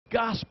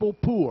gospel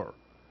poor.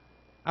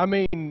 I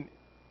mean,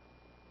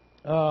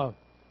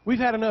 we've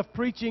had enough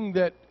preaching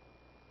that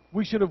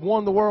we should have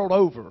won the world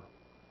over.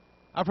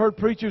 I've heard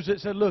preachers that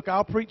said, look,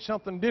 I'll preach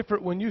something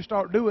different when you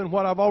start doing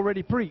what I've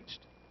already preached.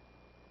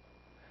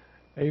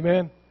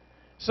 Amen.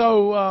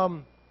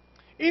 So,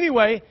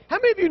 anyway, how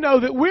many of you know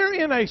that we're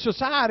in a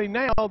society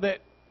now that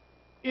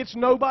it's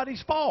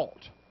nobody's fault?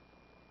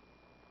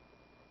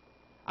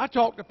 I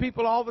talk to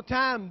people all the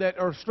time that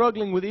are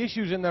struggling with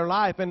issues in their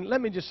life, and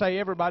let me just say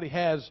everybody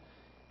has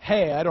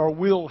had or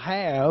will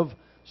have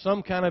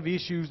some kind of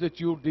issues that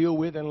you'll deal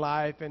with in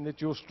life and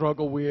that you'll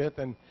struggle with.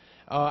 And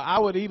I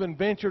would even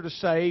venture to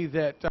say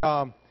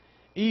that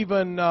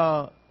even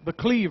the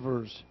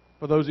Cleavers,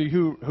 for those of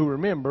you who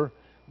remember,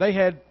 they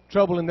had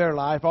trouble in their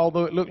life,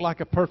 although it looked like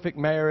a perfect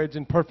marriage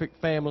and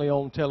perfect family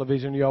on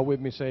television. You all with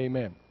me? Say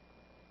amen.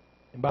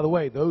 And by the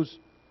way, those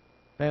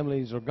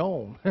families are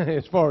gone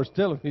as far as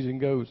television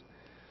goes.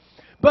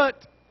 But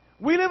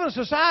we live in a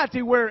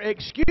society where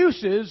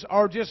excuses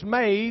are just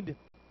made,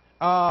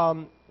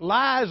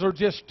 lies are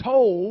just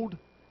told.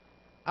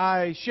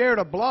 I shared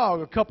a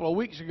blog a couple of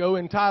weeks ago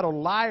entitled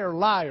Liar,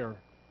 Liar.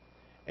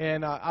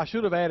 And I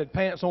should have added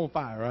Pants on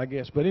Fire, I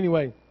guess. But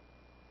anyway,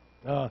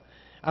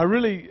 I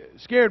really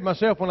scared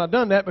myself when I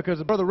done that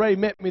because Brother Ray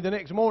met me the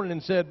next morning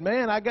and said,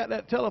 man, I got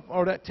that telephone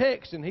or that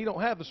text and he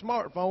don't have the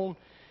smartphone.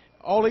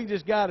 All he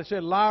just got, it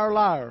said, liar,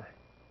 liar.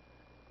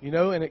 You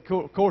know, and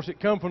of course it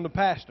come from the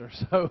pastor.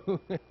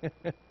 So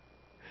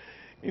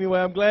anyway,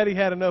 I'm glad he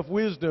had enough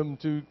wisdom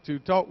to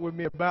talk with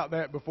me about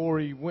that before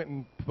he went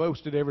and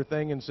posted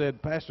everything and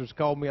said, pastors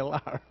called me a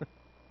liar.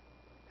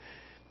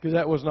 Because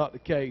that was not the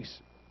case.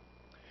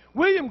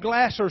 William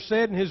Glasser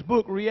said in his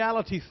book,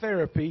 Reality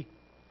Therapy,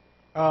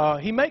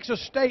 he makes a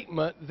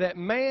statement that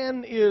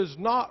man is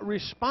not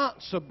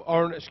responsible,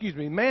 or excuse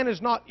me, man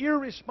is not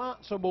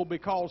irresponsible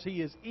because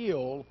he is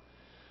ill,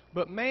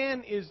 but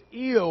man is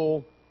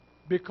ill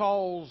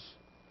because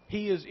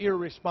he is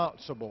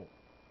irresponsible.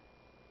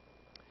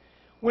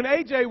 When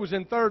A.J. was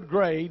in 3rd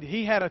grade,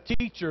 he had a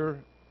teacher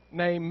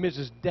named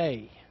Mrs.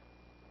 Day.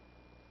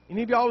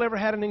 Any of y'all ever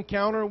had an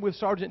encounter with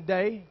Sergeant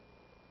Day?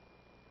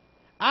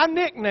 I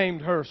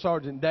nicknamed her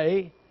Sergeant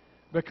Day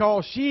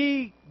because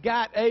she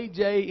got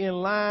A.J. in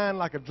line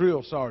like a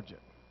drill sergeant.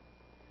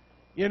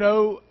 You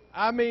know,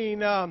 I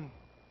mean,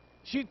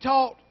 she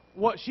taught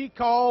what she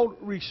called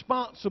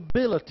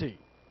responsibility.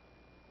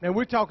 Now,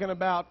 we're talking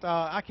about,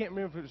 I can't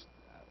remember if it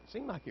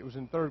seemed like it was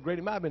in 3rd grade.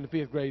 It might have been the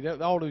 5th grade.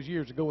 All those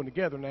years are going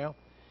together now.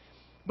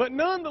 But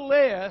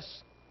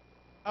nonetheless,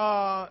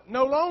 no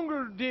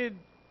longer did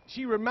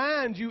she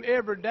remind you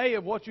every day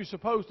of what you're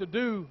supposed to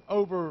do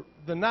over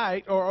the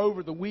night or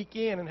over the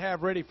weekend and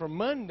have ready for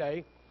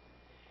Monday.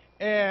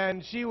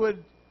 And she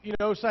would, you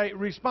know, say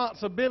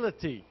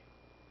responsibility.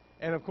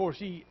 And, of course,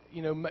 she,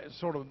 you know,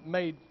 sort of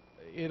made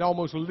it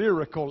almost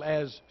lyrical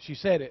as she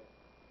said it.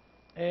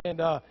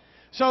 And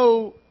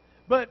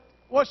but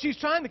what she's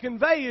trying to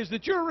convey is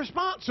that you're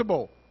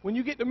responsible. When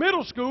you get to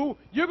middle school,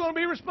 you're going to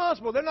be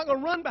responsible. They're not going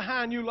to run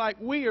behind you like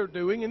we are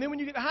doing. And then when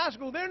you get to high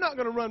school, they're not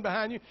going to run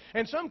behind you.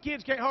 And some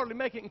kids can't hardly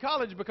make it in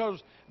college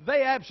because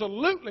they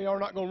absolutely are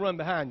not going to run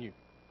behind you.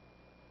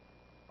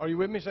 Are you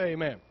with me? Say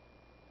amen.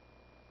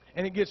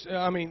 And it gets,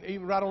 I mean,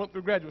 even right on up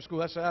through graduate school,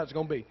 that's how it's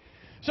going to be.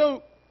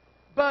 So,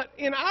 but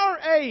in our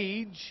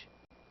age,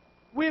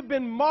 we've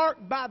been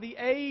marked by the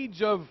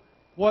age of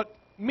what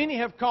many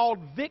have called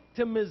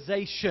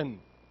victimization.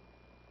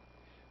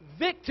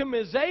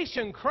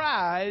 Victimization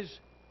cries,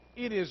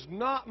 it is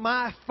not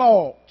my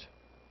fault.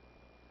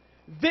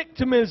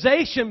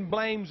 Victimization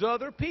blames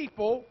other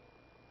people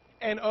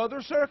and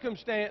other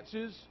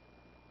circumstances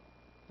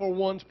for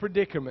one's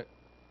predicament.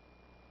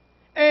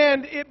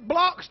 And it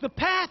blocks the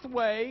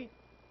pathway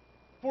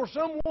for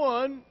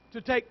someone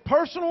to take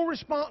personal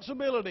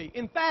responsibility.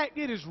 In fact,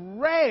 it is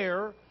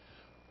rare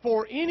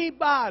for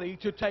anybody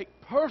to take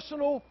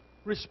personal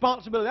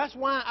responsibility. That's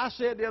why I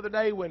said the other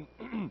day when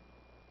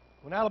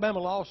Alabama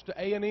lost to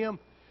A&M,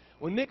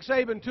 when Nick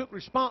Saban took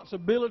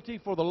responsibility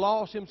for the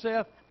loss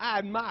himself, I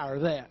admire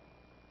that.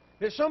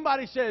 That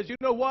somebody says, you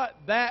know what,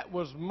 that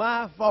was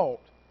my fault.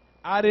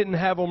 I didn't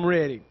have them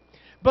ready.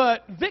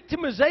 But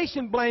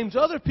victimization blames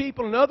other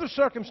people and other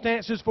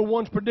circumstances for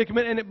one's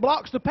predicament, and it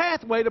blocks the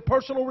pathway to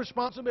personal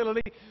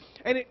responsibility.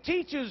 And it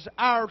teaches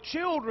our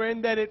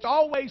children that it's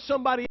always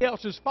somebody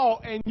else's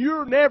fault, and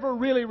you're never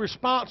really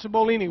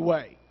responsible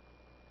anyway.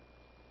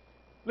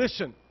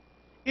 Listen,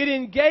 it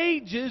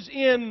engages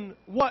in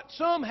what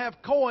some have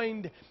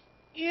coined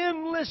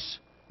endless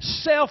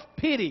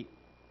self-pity.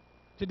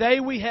 Today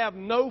we have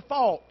no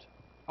fault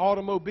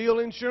automobile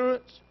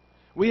insurance.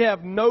 We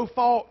have no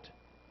fault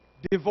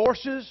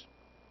divorces.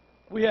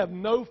 We have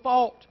no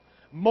fault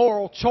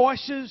moral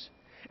choices.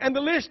 And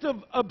the list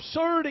of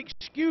absurd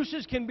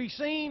excuses can be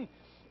seen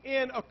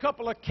in a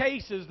couple of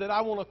cases that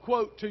I want to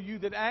quote to you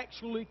that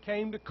actually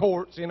came to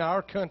courts in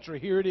our country.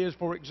 Here it is,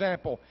 for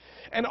example.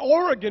 An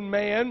Oregon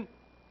man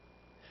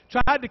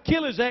tried to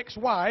kill his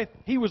ex-wife.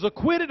 He was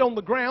acquitted on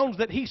the grounds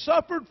that he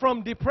suffered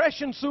from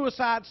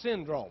depression-suicide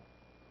syndrome.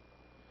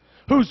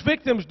 whose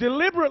victims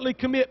deliberately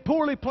commit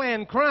poorly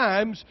planned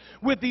crimes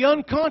with the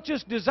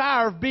unconscious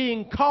desire of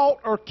being caught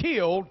or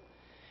killed.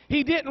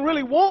 He didn't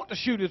really want to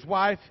shoot his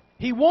wife.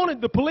 He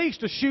wanted the police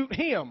to shoot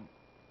him.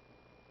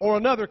 Or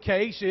another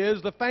case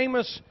is the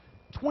famous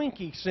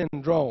Twinkie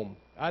syndrome.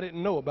 I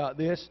didn't know about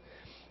this.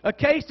 A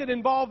case that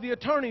involved the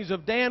attorneys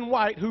of Dan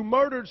White, who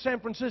murdered San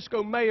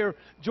Francisco Mayor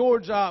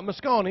George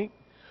Moscone,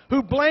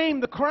 who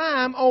blamed the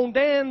crime on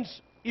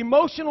Dan's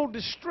emotional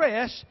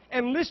distress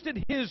and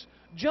listed his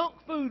junk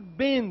food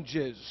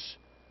binges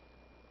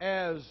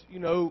as,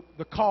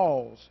 the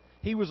cause.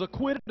 He was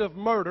acquitted of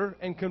murder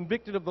and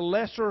convicted of the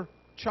lesser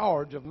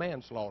charge of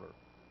manslaughter.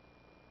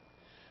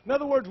 In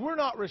other words, we're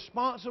not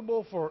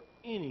responsible for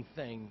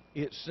anything,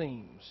 it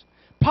seems.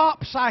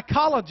 Pop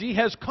psychology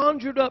has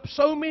conjured up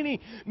so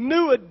many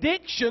new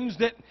addictions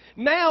that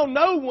now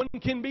no one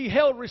can be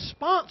held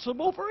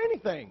responsible for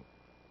anything.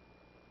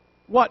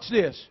 Watch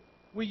this.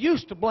 We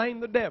used to blame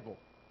the devil.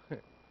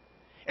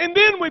 And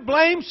then we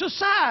blame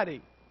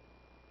society.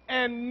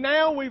 And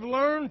now we've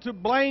learned to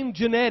blame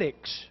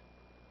genetics.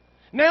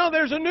 Now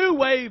there's a new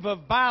wave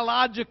of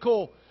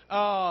biological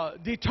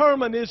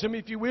determinism,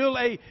 if you will,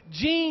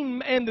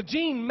 and the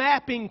gene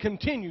mapping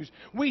continues.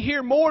 We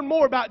hear more and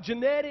more about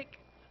genetic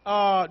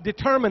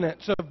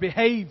determinants of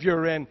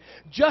behavior and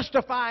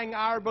justifying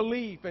our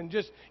belief. And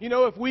just,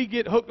 if we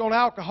get hooked on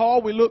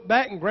alcohol, we look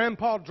back and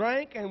Grandpa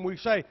drank and we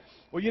say,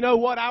 well, you know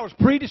what, I was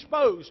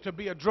predisposed to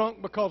be a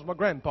drunk because my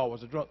grandpa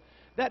was a drunk.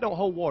 That don't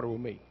hold water with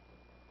me.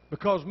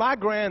 Because my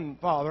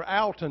grandfather,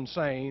 Alton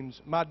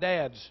Sains, my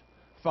dad's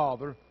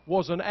father,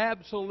 was an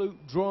absolute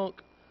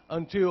drunk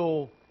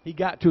until he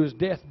got to his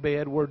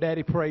deathbed where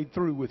Daddy prayed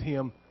through with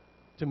him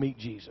to meet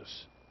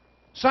Jesus.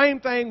 Same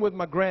thing with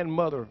my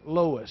grandmother,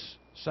 Lois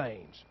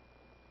Sains.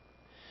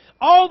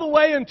 All the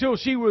way until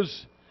she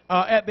was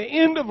at the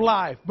end of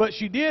life. But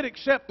she did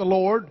accept the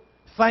Lord,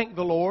 thank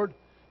the Lord.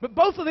 But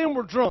both of them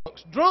were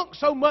drunks. Drunk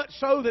so much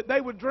so that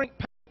they would drink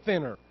paint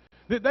thinner.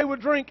 That they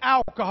would drink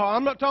alcohol.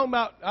 I'm talking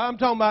about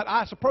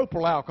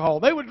isopropyl alcohol.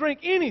 They would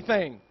drink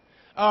anything.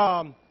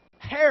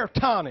 Hair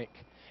tonic.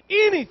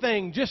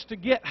 Anything just to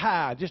get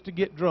high, just to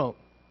get drunk.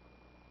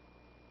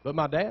 But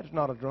my dad's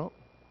not a drunk.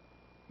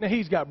 Now,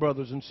 he's got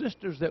brothers and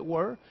sisters that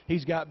were.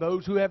 He's got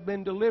those who have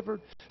been delivered.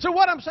 So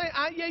what I'm saying,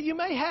 you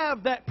may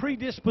have that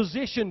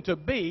predisposition to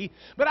be,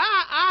 but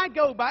I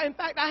go by. In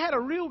fact, I had a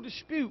real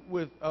dispute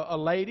with a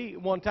lady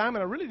one time,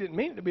 and I really didn't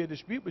mean it to be a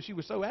dispute, but she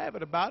was so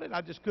avid about it,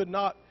 I just could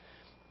not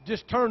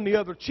just turn the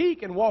other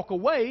cheek and walk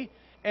away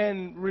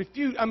and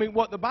refute.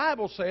 What the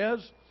Bible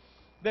says,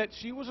 that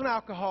she was an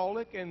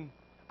alcoholic, and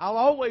I'll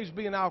always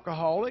be an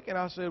alcoholic. And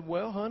I said,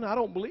 well, hon, I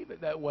don't believe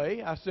it that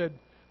way. I said,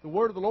 the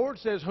word of the Lord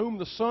says, whom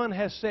the Son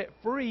has set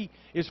free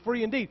is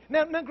free indeed.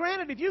 Now,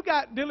 granted, if you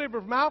got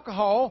delivered from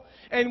alcohol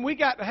and we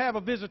got to have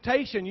a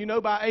visitation,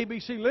 by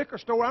ABC Liquor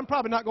Store, I'm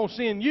probably not going to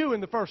send you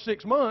in the first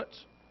 6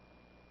 months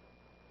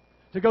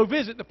to go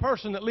visit the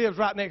person that lives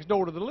right next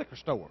door to the liquor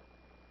store.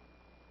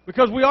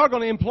 Because we are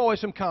going to employ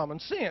some common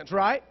sense,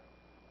 right?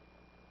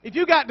 If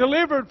you got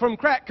delivered from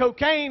crack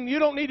cocaine, you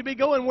don't need to be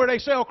going where they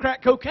sell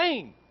crack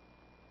cocaine.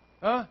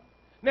 Huh?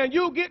 Now,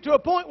 you'll get to a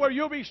point where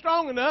you'll be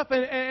strong enough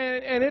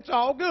and it's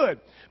all good.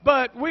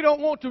 But we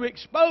don't want to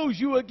expose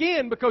you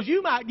again because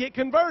you might get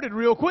converted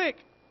real quick.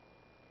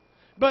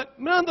 But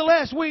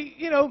nonetheless, we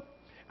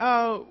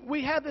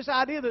have this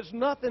idea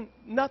that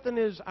nothing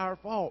is our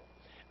fault.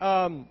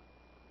 But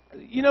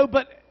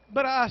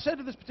I said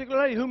to this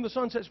particular lady, whom the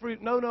Son sets free,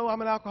 no,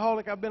 I'm an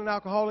alcoholic. I've been an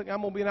alcoholic.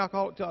 I'm going to be an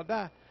alcoholic till I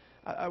die.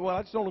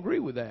 I just don't agree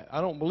with that.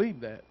 I don't believe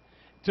that.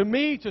 To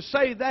me, to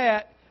say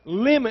that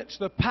limits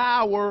the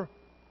power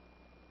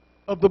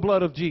of the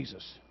blood of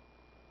Jesus.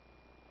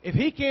 If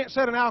He can't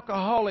set an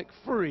alcoholic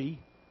free,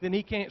 then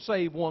He can't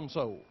save one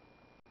soul.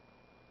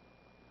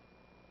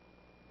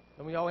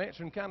 Some of y'all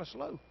answering kind of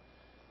slow.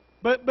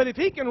 But if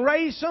He can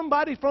raise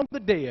somebody from the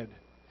dead,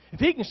 if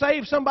He can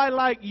save somebody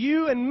like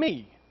you and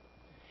me,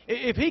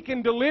 if He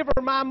can deliver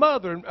my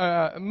mother,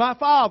 my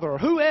father,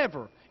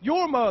 whoever,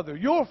 your mother,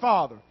 your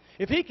father,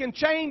 if He can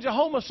change a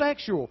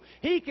homosexual,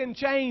 He can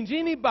change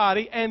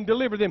anybody and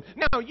deliver them.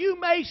 Now, you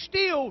may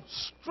still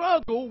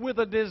struggle with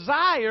a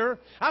desire.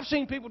 I've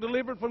seen people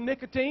delivered from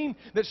nicotine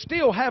that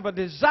still have a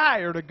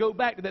desire to go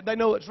back to that. They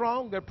know it's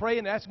wrong. They're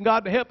praying, asking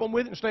God to help them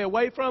with it and stay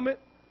away from it.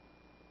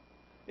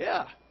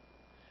 Yeah.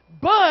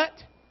 But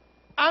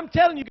I'm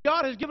telling you,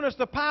 God has given us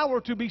the power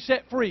to be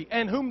set free.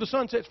 And whom the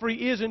Son sets free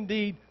is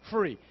indeed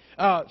free.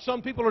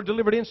 Some people are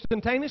delivered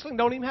instantaneously and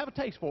don't even have a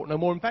taste for it no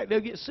more. In fact, they'll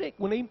get sick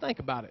when they even think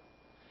about it.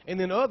 And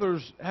then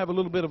others have a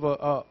little bit of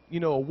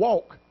a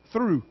walk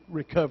through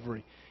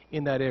recovery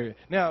in that area.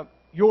 Now,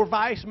 your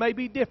vice may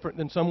be different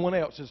than someone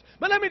else's.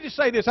 But let me just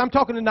say this. I'm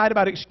talking tonight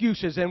about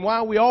excuses and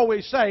why we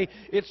always say,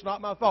 it's not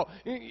my fault.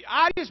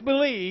 I just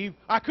believe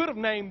I could have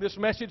named this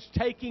message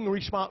Taking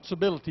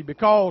Responsibility,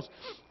 because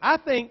I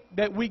think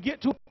that we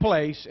get to a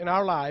place in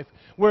our life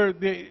where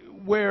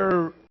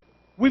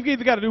we've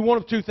either got to do one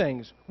of two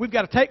things. We've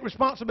got to take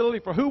responsibility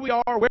for who we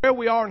are, where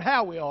we are, and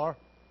how we are,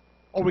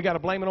 or we've got to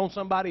blame it on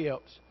somebody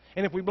else.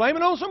 And if we blame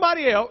it on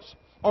somebody else,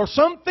 or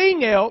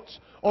something else,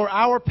 or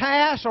our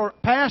past or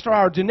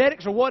our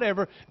genetics or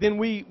whatever, then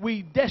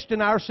we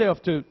destine ourselves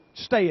to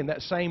stay in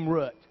that same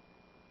rut.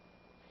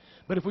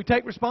 But if we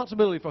take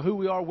responsibility for who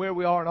we are, where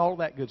we are, and all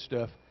that good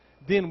stuff,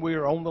 then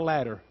we're on the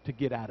ladder to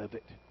get out of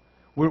it.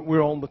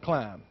 We're on the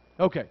climb.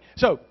 Okay,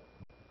 so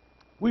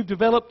we've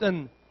developed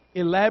an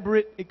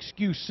elaborate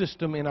excuse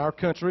system in our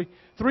country.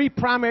 3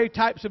 primary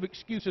types of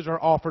excuses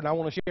are offered, and I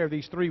want to share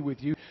these 3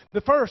 with you.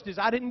 The first is,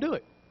 I didn't do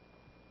it.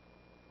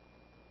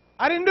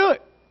 I didn't do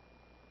it.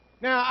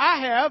 Now, I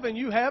have, and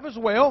you have as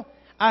well,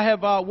 I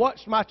have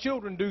watched my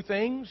children do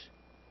things,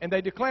 and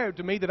they declared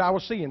to me that I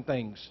was seeing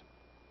things.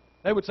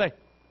 They would say,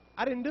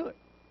 I didn't do it.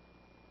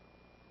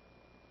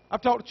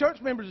 I've talked to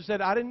church members that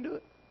said, I didn't do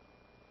it.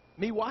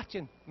 Me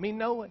watching, me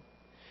knowing.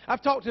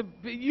 I've talked to,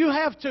 you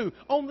have to,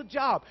 on the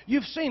job.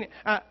 You've seen it.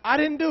 I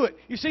didn't do it.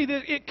 You see,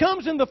 it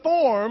comes in the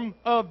form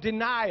of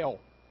denial.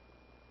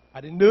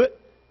 I didn't do it.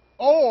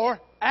 Or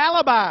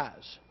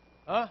alibis.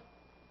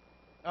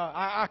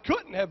 I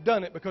couldn't have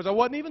done it because I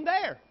wasn't even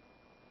there.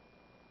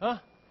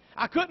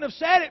 I couldn't have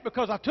said it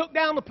because I took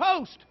down the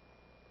post.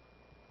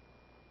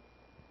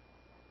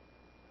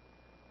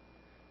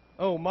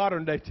 Oh,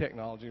 modern day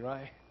technology,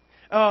 right?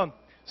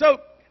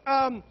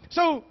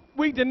 So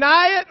we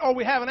deny it, or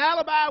we have an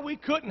alibi we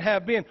couldn't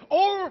have been.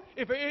 Or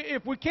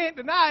if we can't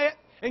deny it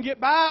and get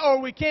by, or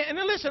we can't. And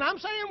then listen, I'm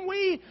saying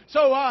we.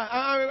 So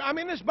I'm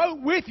in this boat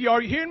with you.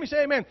 Are you hearing me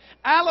say amen?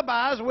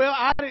 Alibis, well,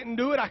 I didn't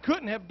do it. I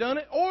couldn't have done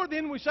it. Or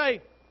then we say,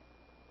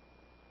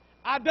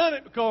 I done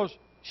it because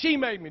she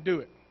made me do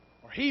it,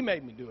 or he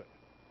made me do it.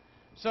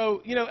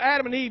 So, you know,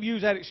 Adam and Eve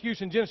use that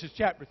excuse in Genesis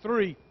chapter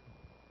 3.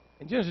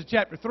 In Genesis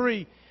chapter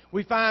 3,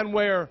 we find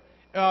where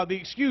the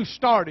excuse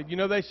started. You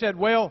know, they said,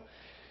 well,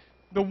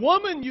 the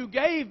woman you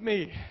gave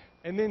me,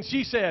 and then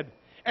she said,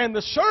 and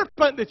the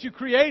serpent that you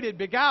created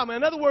beguiled me.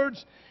 In other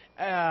words,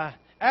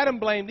 Adam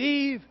blamed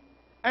Eve,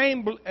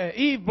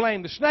 Eve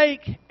blamed the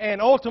snake, and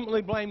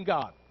ultimately blamed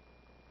God.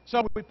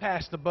 So we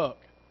passed the buck.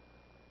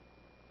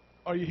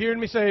 Are you hearing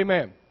me say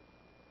amen?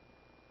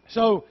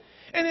 So,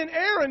 and then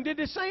Aaron did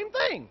the same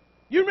thing.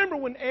 You remember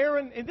when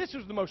Aaron, and this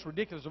was the most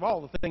ridiculous of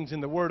all the things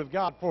in the Word of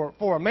God,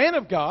 for a man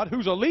of God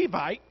who's a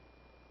Levite,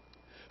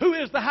 who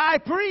is the high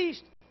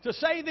priest, to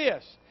say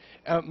this.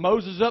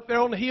 Moses is up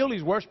there on the hill.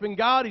 He's worshiping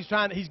God.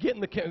 He's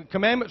getting the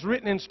commandments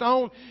written in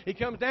stone. He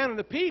comes down, and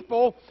the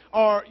people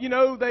are, you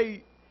know,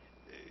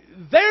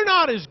 they're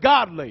not as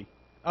godly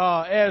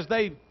as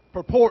they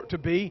purport to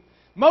be.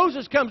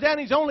 Moses comes down.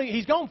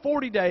 He's gone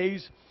 40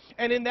 days,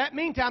 and in that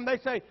meantime, they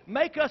say,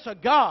 "Make us a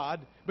god,"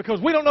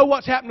 because we don't know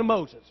what's happened to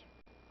Moses.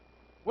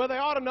 Well, they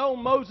ought to know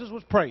Moses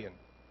was praying.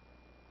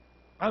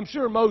 I'm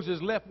sure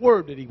Moses left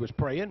word that he was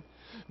praying.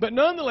 But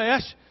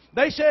nonetheless,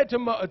 they said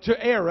to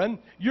Aaron,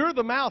 "You're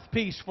the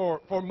mouthpiece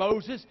for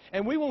Moses,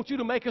 and we want you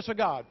to make us a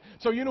god."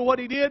 So you know what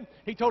he did?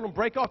 He told them,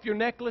 break off your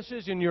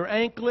necklaces and your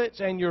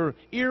anklets and your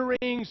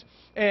earrings.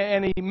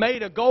 And he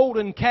made a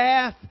golden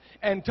calf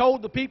and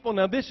told the people,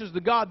 now this is the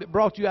God that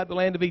brought you out of the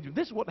land of Egypt.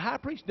 This is what the high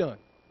priest done.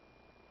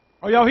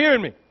 Are y'all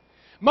hearing me?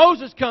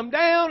 Moses come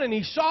down and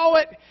he saw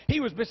it.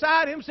 He was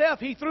beside himself.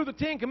 He threw the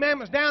 10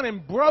 Commandments down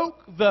and broke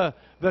the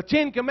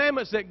 10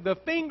 Commandments that the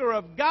finger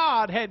of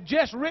God had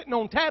just written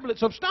on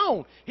tablets of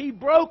stone. He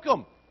broke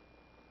them.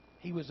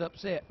 He was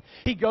upset.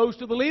 He goes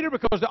to the leader,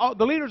 because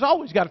the leader's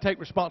always got to take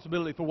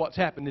responsibility for what's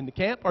happened in the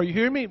camp. Are you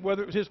hearing me?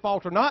 Whether it was his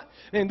fault or not.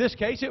 In this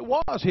case, it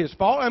was his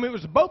fault. I mean, it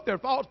was both their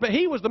faults, but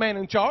he was the man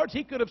in charge.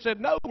 He could have said,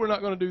 no, we're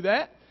not going to do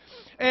that.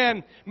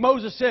 And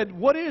Moses said,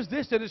 what is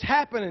this that has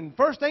happened? And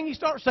first thing he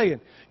starts saying,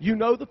 you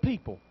know the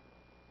people,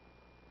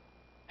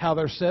 how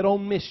they're set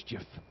on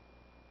mischief.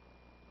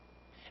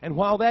 And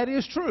while that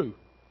is true,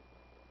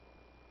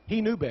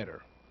 he knew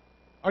better.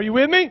 Are you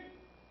with me?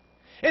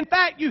 In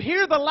fact, you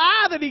hear the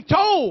lie that he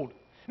told.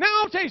 Now,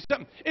 I'll tell you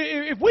something.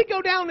 If we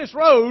go down this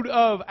road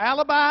of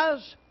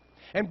alibis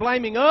and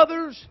blaming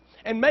others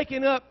and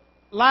making up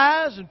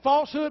lies and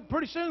falsehood,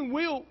 pretty soon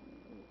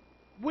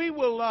we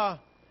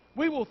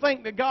will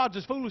think that God's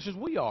as foolish as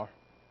we are.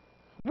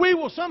 We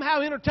will somehow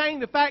entertain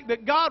the fact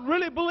that God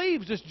really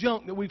believes this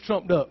junk that we've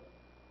trumped up.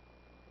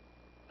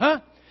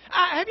 Huh?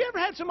 Have you ever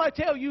had somebody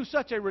tell you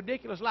such a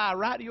ridiculous lie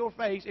right to your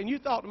face, and you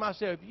thought to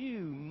myself, you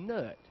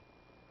nut.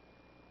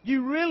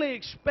 You really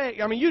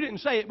expect, I mean, you didn't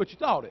say it, but you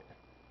thought it.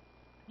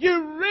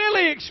 You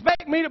really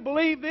expect me to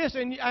believe this,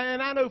 and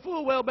I know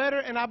full well better,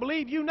 and I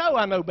believe you know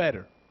I know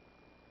better.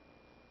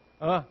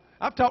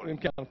 I've talked to them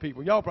kind of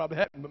people. Y'all probably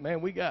haven't, but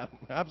man, we got them.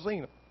 I've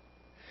seen them.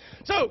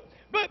 So,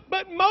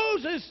 but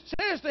Moses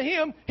says to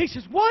him, he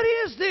says, what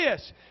is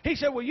this? He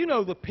said, well, you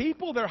know, the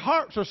people, their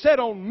hearts are set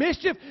on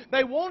mischief.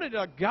 They wanted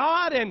a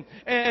God,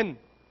 and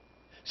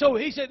so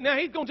he said, now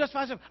he's going to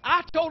justify himself.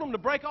 I told them to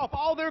break off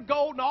all their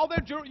gold and all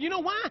their jewelry. You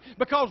know why?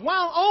 Because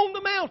while on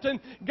the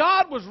mountain,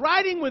 God was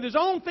writing with his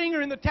own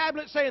finger in the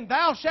tablet saying,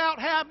 thou shalt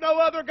have no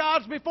other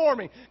gods before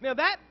me. Now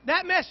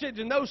that message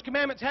and those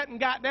commandments hadn't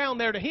got down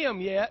there to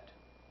him yet.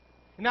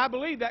 And I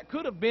believe that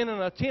could have been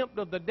an attempt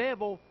of the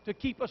devil to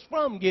keep us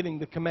from getting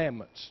the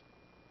commandments.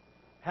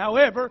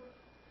 However,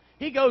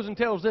 He goes and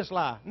tells this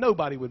lie.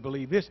 Nobody would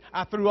believe this.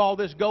 I threw all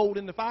this gold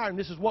in the fire, and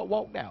this is what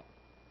walked out.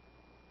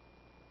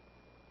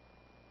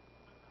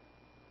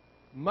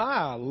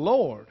 My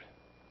Lord.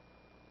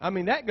 I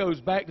mean, that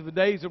goes back to the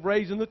days of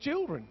raising the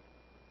children.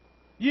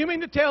 You mean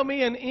to tell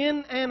me an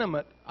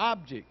inanimate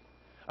object,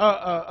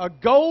 a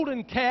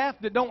golden calf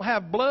that don't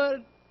have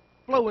blood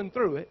flowing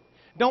through it,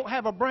 don't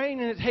have a brain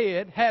in its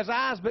head, has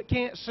eyes but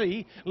can't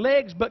see,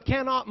 legs but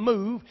cannot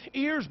move,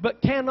 ears but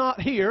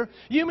cannot hear.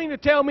 You mean to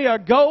tell me a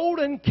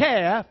golden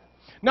calf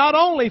not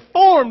only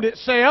formed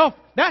itself,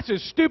 that's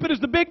as stupid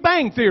as the Big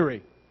Bang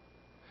Theory,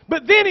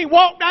 but then he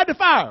walked out of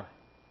fire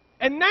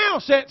and now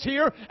sits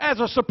here as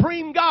a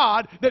supreme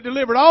God that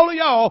delivered all of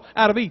y'all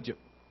out of Egypt.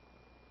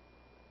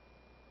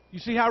 You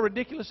see how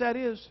ridiculous that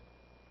is?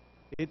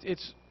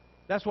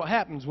 That's what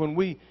happens when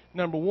we,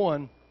 number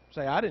one,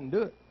 say, I didn't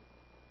do it.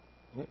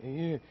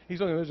 He's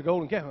looking, there's a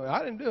golden calf. I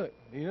didn't do it.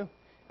 You know,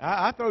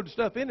 I threw the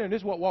stuff in there, and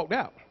this is what walked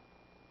out.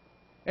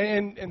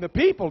 And the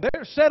people,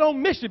 they're set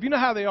on mischief. You know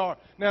how they are.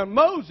 Now,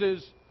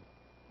 Moses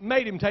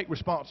made him take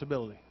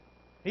responsibility.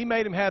 He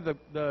made him have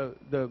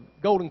the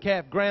golden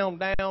calf ground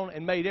down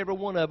and made every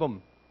one of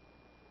them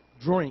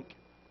drink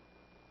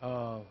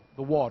the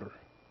water.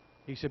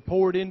 He said,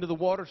 pour it into the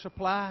water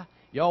supply.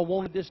 Y'all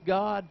wanted this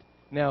God?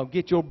 Now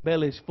get your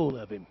bellies full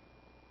of him.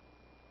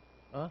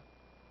 Huh?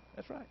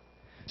 That's right.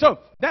 So,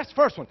 that's the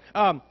first one.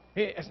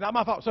 It's not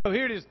my fault. So,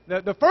 here it is.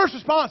 The first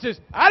response is,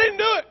 I didn't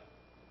do it.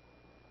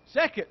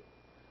 Second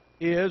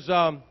is,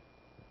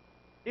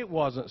 it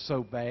wasn't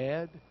so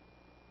bad.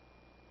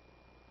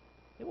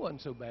 It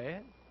wasn't so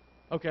bad.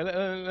 Okay,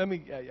 let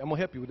me. I'm going to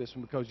help you with this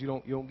one because you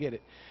don't get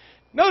it.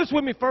 Notice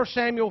with me 1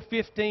 Samuel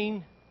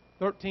 15,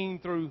 13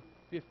 through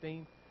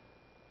 15.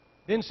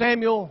 Then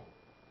Samuel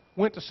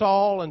went to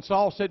Saul, and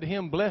Saul said to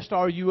him, Blessed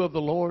are you of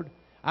the Lord.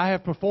 I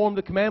have performed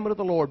the commandment of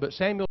the Lord. But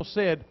Samuel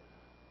said,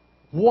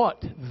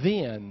 What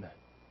then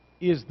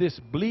is this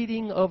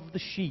bleating of the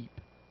sheep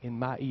in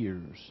my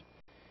ears,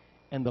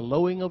 and the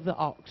lowing of the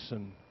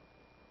oxen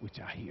which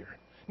I hear?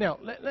 Now,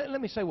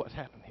 let me say what's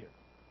happened here.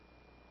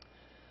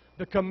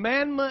 The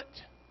commandment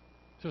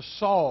to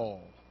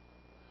Saul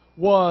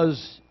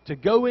was to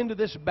go into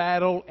this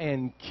battle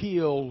and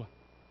kill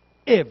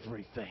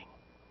everything.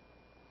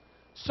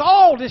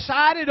 Saul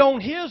decided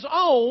on his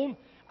own,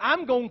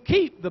 I'm going to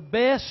keep the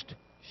best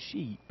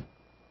sheep.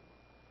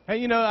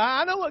 And you know,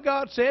 I know what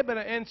God said,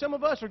 and some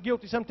of us are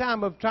guilty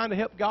sometimes of trying to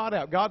help God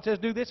out. God says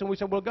do this, and we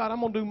say, well, God,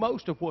 I'm going to do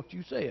most of what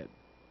you said.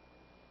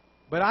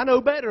 But I know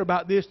better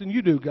about this than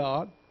you do,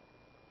 God.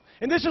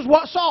 And this is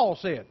what Saul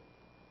said.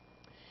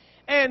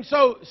 And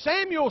so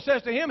Samuel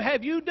says to him,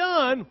 have you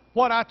done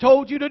what I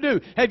told you to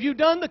do? Have you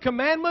done the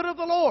commandment of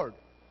the Lord?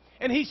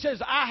 And he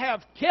says, I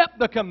have kept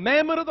the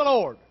commandment of the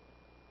Lord.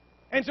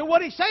 And so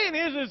what he's saying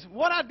is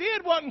what I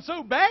did wasn't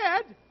so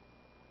bad.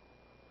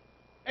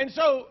 And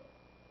so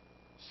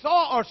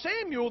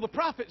Samuel, the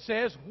prophet,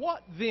 says,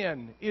 what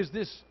then is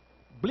this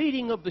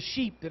bleating of the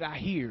sheep that I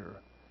hear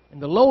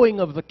and the lowing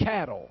of the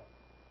cattle?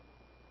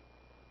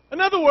 In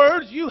other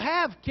words, you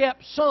have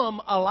kept some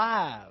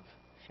alive.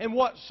 And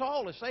what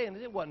Saul is saying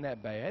is it wasn't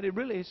that bad. It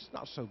really is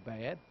not so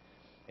bad.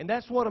 And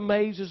that's what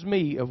amazes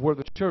me of where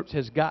the church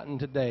has gotten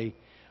today.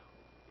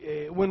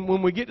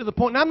 When we get to the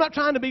point, and I'm not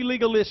trying to be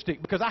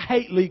legalistic because I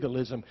hate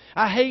legalism.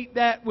 I hate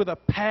that with a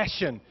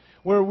passion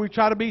where we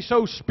try to be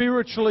so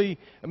spiritually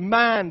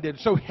minded,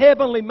 so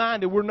heavenly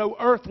minded, we're no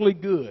earthly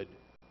good.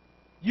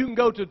 You can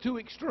go to two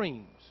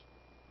extremes.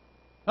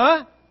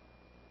 Huh?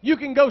 You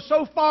can go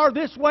so far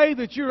this way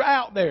that you're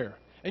out there.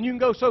 And you can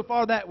go so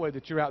far that way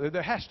that you're out there.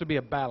 There has to be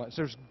a balance.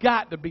 There's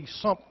got to be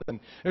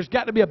something. There's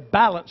got to be a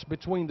balance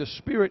between the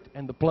spirit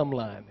and the plumb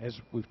line, as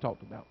we've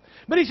talked about.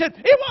 But he said,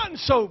 it wasn't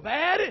so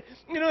bad.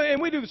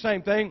 And we do the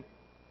same thing.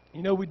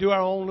 You know, we do our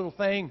own little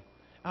thing.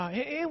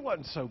 It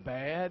wasn't so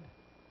bad.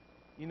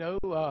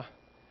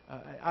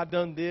 I've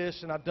done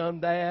this and I've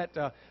done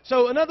that.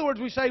 So, in other words,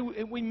 we say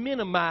we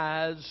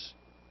minimize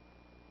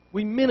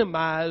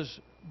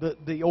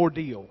the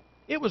ordeal.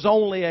 It was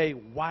only a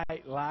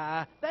white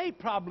lie. They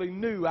probably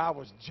knew I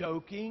was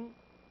joking.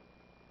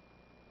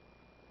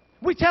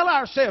 We tell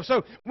ourselves,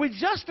 so we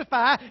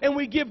justify and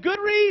we give good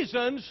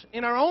reasons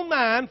in our own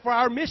mind for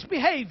our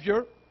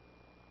misbehavior,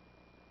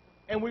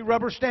 and we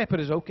rubber stamp it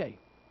as okay.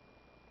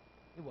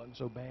 It wasn't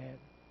so bad.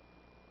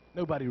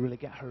 Nobody really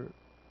got hurt.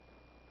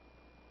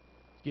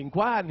 It's getting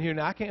quiet in here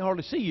now. I can't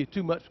hardly see you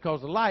too much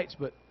because of the lights,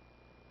 but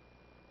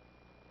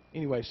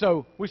anyway,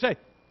 so we say,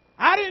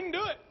 I didn't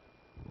do it.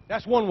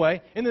 That's one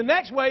way. And the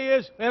next way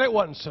is, man, it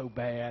wasn't so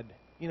bad.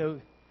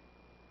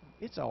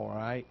 It's all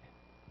right.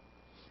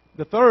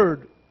 The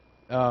third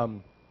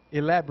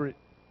elaborate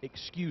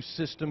excuse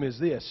system is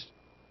this.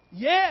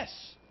 Yes,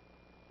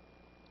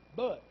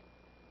 but.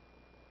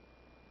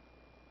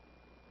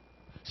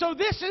 So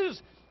this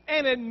is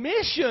an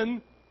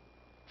admission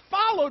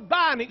followed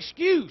by an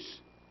excuse.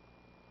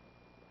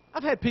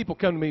 I've had people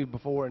come to me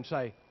before and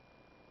say,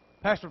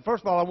 Pastor,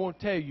 first of all, I want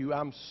to tell you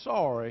I'm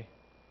sorry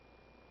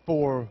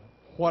for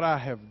what I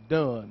have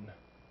done.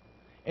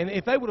 And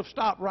if they would have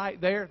stopped right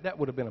there, that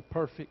would have been a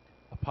perfect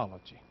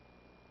apology.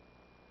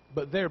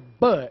 but their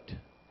butt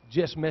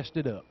just messed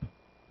it up.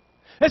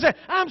 They say,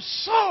 I'm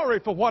sorry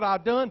for what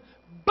I've done,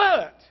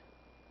 but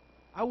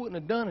I wouldn't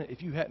have done it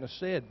if you hadn't have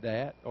said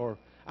that, or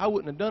I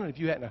wouldn't have done it if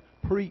you hadn't have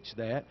preached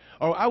that,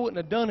 or I wouldn't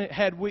have done it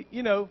had we,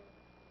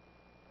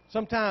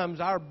 sometimes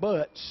our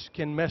butts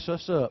can mess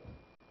us up.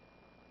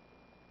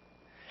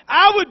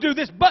 I would do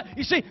this, but,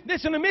 you see,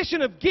 it's an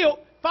admission of guilt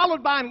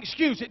followed by an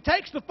excuse. It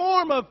takes the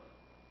form of,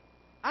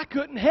 I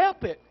couldn't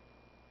help it.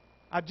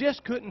 I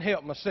just couldn't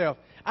help myself.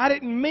 I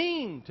didn't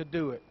mean to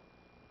do it.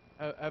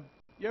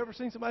 You ever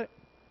seen somebody?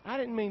 I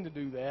didn't mean to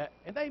do that.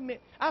 And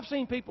I've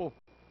seen people.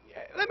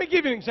 Let me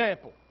give you an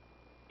example.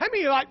 How many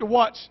of you like to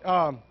watch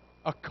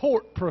a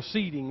court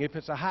proceeding if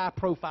it's a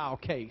high-profile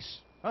case?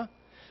 Huh?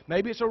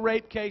 Maybe it's a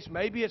rape case.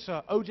 Maybe it's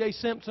a O.J.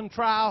 Simpson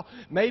trial.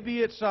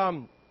 Maybe it's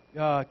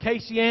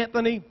Casey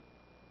Anthony,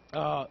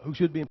 who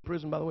should be in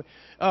prison, by the way,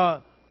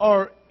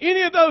 or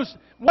any of those,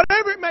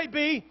 whatever it may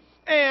be.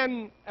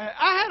 And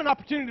I had an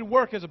opportunity to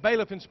work as a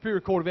bailiff in Superior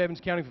Court of Evans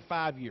County for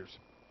 5 years.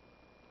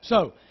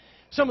 So,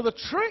 some of the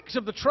tricks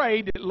of the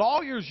trade that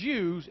lawyers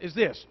use is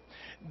this.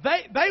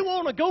 They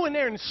want to go in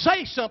there and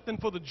say something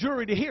for the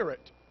jury to hear it.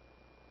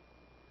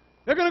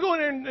 They're going to go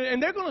in there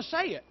and they're going to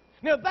say it.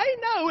 Now, they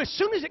know as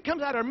soon as it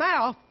comes out of their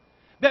mouth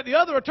that the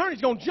other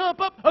attorney's going to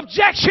jump up,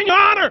 objection, Your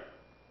Honor!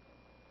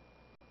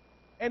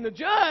 And the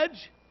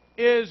judge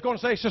is going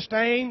to say,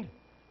 sustained,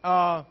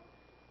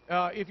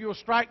 if you'll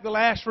strike the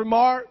last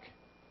remark.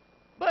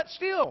 But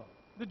still,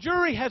 the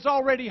jury has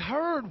already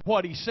heard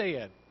what he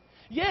said.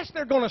 Yes,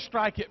 they're going to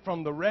strike it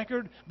from the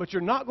record, but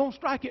you're not going to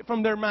strike it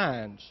from their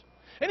minds.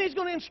 And he's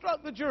going to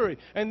instruct the jury.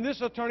 And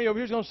this attorney over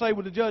here is going to say,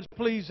 would the judge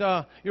please,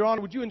 Your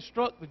Honor, would you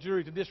instruct the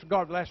jury to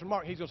disregard the last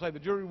remark? He's going to say, the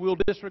jury will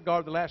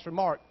disregard the last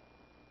remark.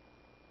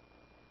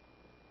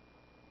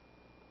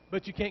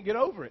 But you can't get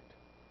over it.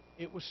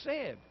 It was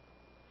said.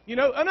 In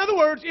other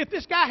words, if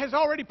this guy has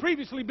already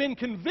previously been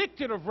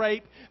convicted of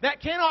rape, that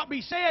cannot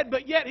be said,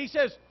 but yet he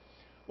says,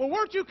 well,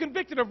 weren't you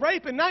convicted of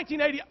rape in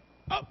 1980?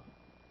 Oh,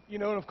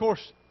 and of course,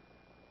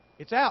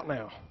 it's out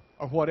now,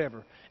 or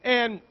whatever.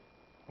 And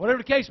whatever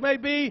the case may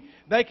be,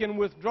 they can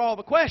withdraw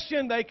the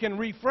question, they can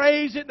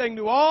rephrase it, they can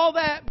do all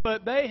that,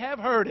 but they have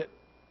heard it.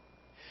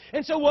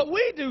 And so what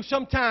we do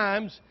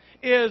sometimes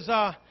is,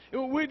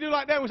 we do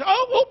like that, we say,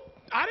 oh,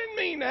 I didn't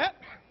mean that.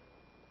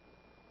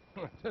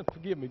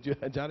 Forgive me, Judge,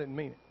 I didn't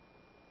mean it.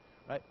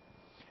 Right?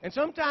 And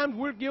sometimes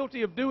we're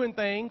guilty of doing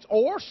things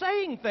or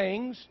saying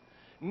things,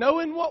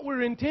 knowing what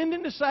we're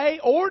intending to say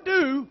or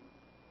do,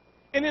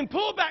 and then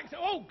pull back and say,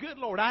 oh, good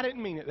Lord, I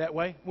didn't mean it that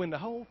way, when the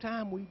whole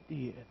time we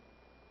did.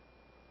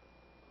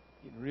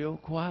 Getting real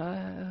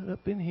quiet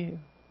up in here.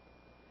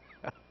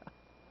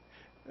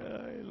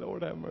 Oh,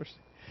 Lord have mercy.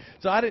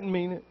 So I didn't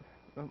mean it.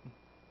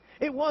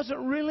 It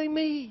wasn't really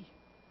me.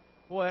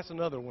 Boy, that's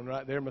another one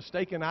right there,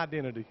 mistaken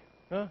identity.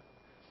 Huh?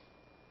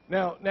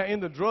 Now, in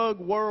the drug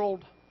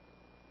world,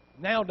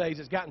 nowadays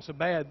it's gotten so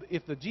bad,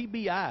 if the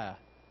GBI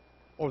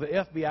or the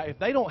FBI, if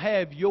they don't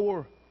have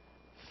your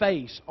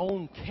face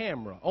on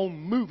camera, on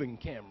moving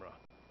camera,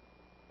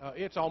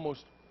 it's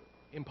almost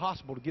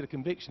impossible to get a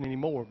conviction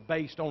anymore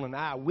based on an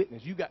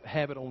eyewitness. You've got to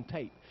have it on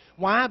tape.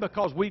 Why?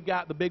 Because we've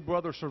got the Big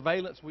Brother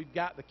surveillance. We've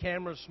got the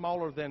cameras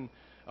smaller than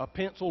a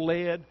pencil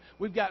lead.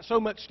 We've got so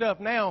much stuff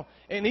now.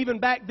 And even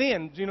back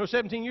then,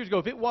 17 years ago,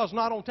 if it was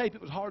not on tape,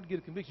 it was hard to get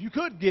a conviction. You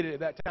could get it at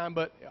that time,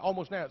 but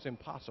almost now it's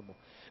impossible.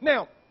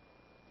 Now,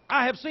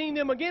 I have seen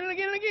them again and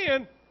again and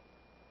again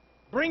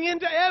bring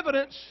into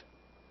evidence,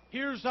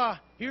 here's the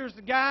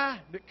guy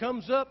that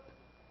comes up,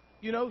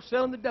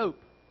 selling the dope.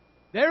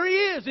 There he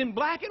is in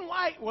black and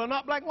white. Well,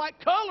 not black and white,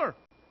 color.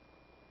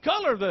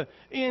 Color.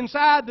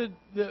 Inside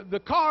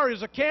the car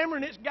is a camera,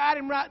 and it's got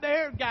him right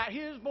there, got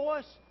his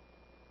voice.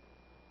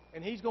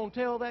 And he's going to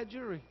tell that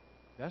jury,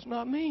 that's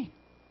not me.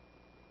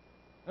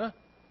 Huh?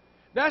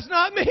 That's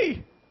not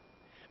me.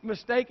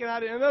 Mistaken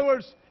identity. In other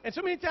words, and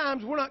so many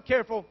times we're not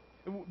careful.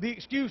 The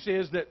excuse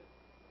is that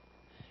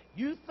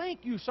you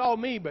think you saw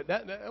me, but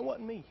that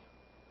wasn't me.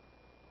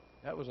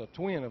 That was a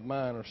twin of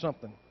mine or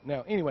something.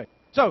 Now, anyway.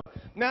 So,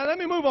 now let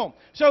me move on.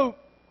 So,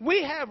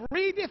 we have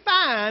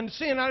redefined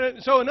sin.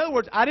 So, in other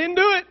words, I didn't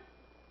do it.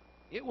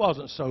 It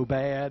wasn't so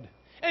bad.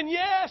 And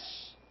yes,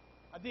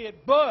 I did,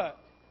 but.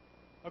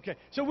 Okay,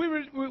 so we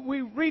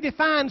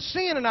redefined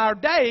sin in our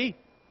day.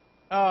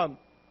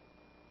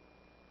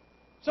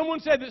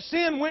 Someone said that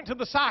sin went to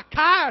the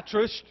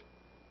psychiatrist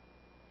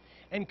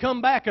and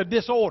come back a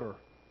disorder.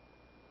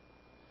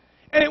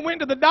 And it went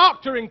to the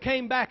doctor and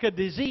came back a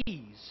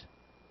disease.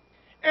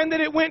 And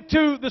then it went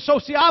to the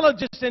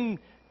sociologist and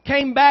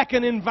came back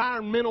an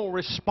environmental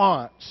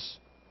response.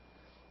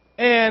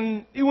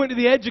 And he went to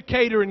the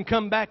educator and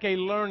come back a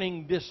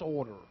learning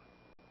disorder.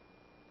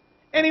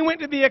 And he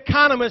went to the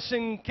economist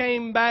and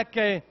came back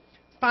a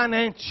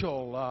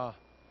financial,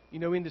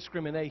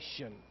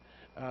 indiscrimination.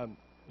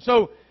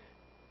 So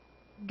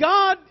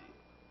God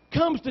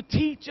comes to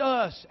teach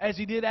us, as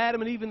He did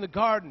Adam and Eve in the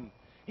garden.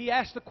 He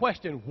asked the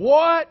question,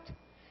 what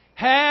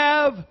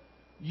have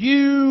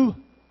you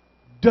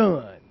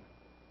done?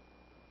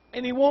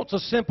 And He wants a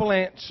simple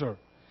answer.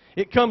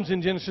 It comes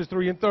in Genesis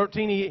 3 and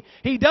 13.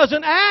 He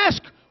doesn't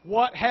ask,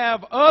 what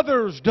have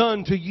others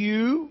done to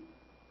you?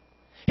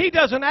 He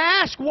doesn't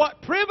ask,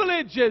 what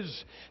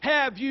privileges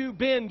have you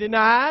been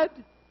denied?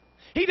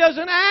 He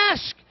doesn't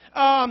ask,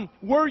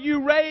 were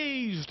you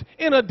raised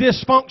in a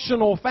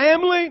dysfunctional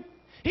family?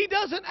 He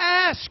doesn't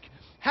ask,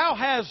 how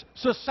has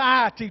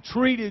society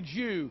treated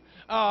you?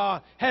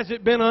 Has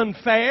it been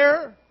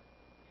unfair?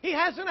 He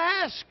hasn't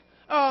asked,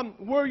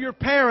 were your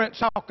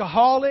parents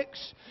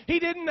alcoholics? He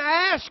didn't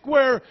ask,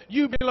 were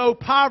you below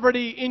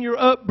poverty in your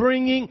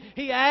upbringing?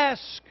 He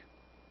asked,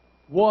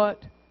 what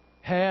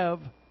have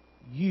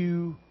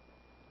you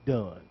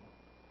done?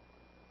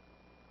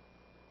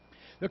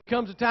 There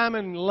comes a time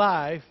in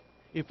life,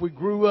 if we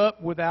grew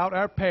up without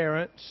our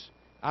parents,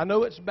 I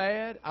know it's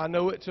bad, I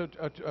know it's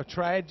a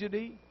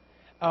tragedy.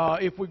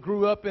 If we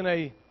grew up in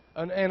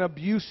an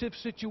abusive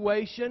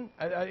situation,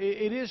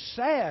 it is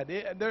sad.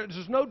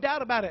 There's no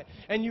doubt about it.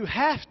 And you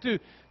have to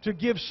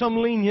give some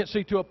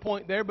leniency to a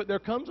point there, but there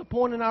comes a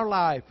point in our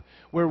life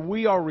where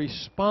we are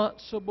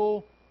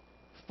responsible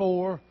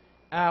for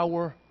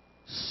ourself.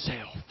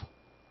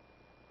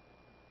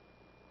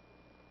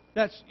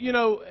 That's,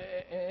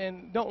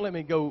 and don't let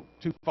me go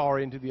too far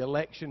into the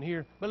election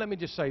here, but let me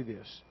just say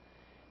this.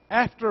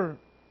 After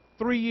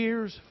 3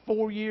 years,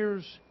 4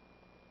 years,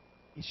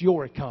 it's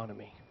your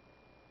economy.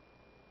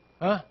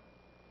 Huh?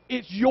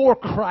 It's your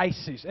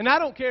crisis. And I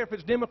don't care if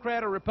it's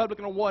Democrat or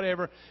Republican or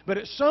whatever, but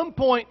at some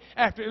point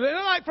after,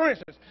 like for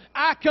instance,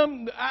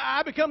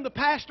 I become the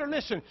pastor.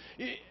 Listen,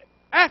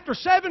 after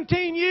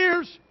 17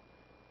 years,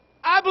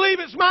 I believe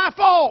it's my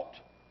fault.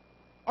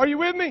 Are you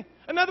with me?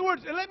 In other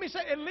words, let me say,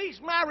 at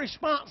least my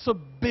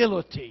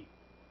responsibility.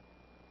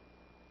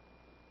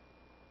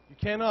 You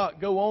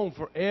cannot go on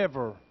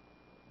forever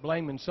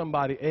blaming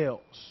somebody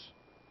else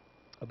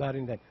about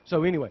anything.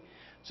 So anyway,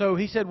 so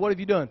he said, what have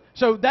you done?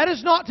 So that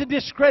is not to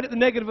discredit the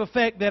negative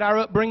effect that our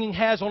upbringing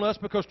has on us,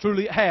 because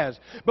truly it has.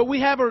 But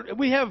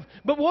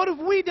but what have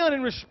we done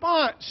in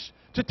response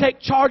to take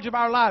charge of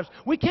our lives?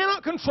 We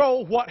cannot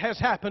control what has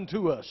happened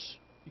to us.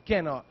 You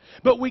cannot.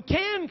 But we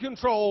can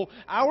control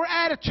our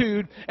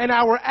attitude and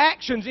our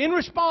actions in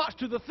response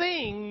to the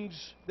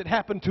things that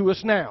happen to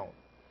us now.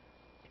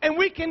 And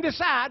we can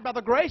decide by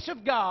the grace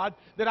of God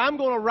that I'm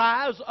going to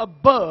rise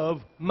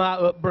above my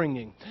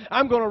upbringing.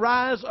 I'm going to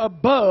rise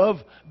above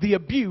the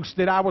abuse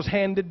that I was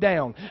handed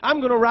down. I'm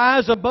going to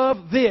rise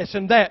above this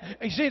and that.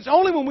 You see, it's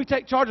only when we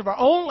take charge of our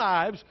own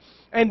lives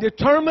and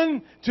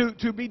determine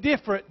to be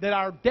different that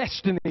our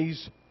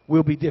destinies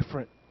will be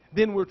different.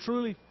 Then we're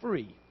truly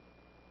free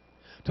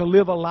to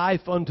live a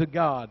life unto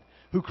God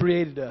who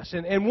created us.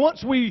 And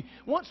once we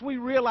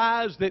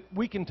realize that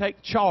we can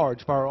take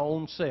charge for our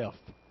own self,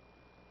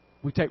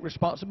 we take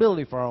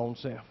responsibility for our own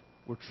self,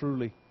 we're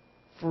truly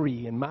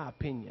free, in my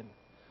opinion.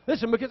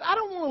 Listen, because I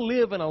don't want to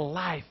live in a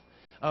life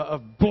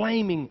of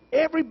blaming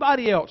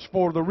everybody else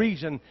for the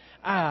reason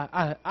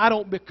I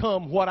don't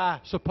become what I'm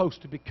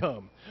supposed to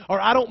become,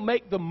 or I don't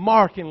make the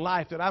mark in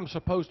life that I'm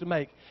supposed to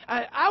make.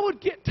 I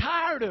would get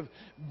tired of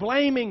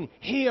blaming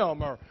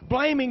him or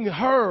blaming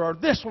her or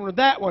this one or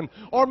that one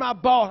or my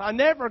boss. I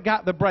never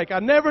got the break.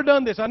 I've never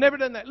done this. I've never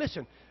done that.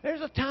 Listen, there's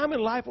a time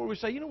in life where we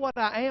say, you know what,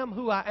 I am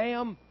who I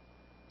am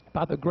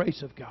by the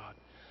grace of God.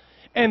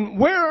 And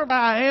wherever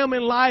I am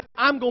in life,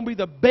 I'm going to be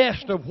the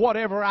best of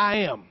whatever I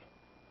am.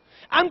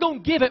 I'm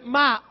going to give it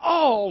my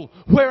all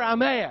where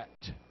I'm at.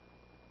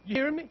 You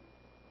hear me?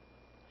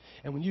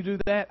 And when you do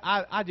that,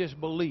 I just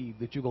believe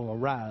that you're going to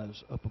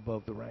rise up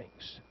above the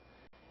ranks.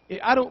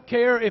 I don't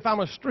care if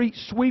I'm a street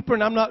sweeper,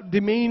 and I'm not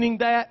demeaning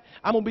that.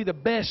 I'm going to be the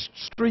best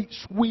street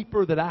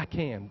sweeper that I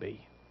can be.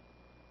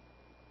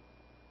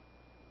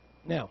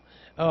 Now,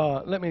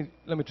 let me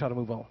try to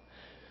move on.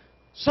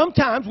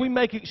 Sometimes we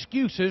make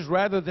excuses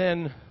rather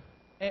than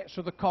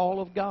answer the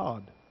call of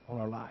God on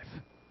our life.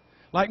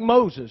 Like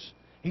Moses,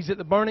 he's at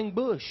the burning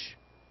bush,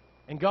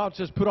 and God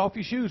says, put off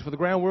your shoes, for the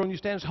ground whereon you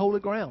stand is holy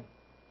ground.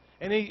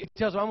 And he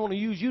tells him, I'm going to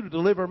use you to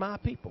deliver my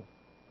people.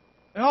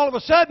 And all of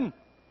a sudden,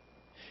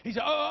 he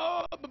said,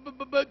 oh,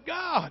 but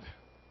God,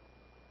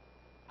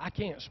 I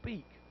can't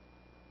speak.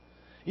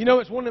 You know,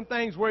 it's one of them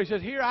things where he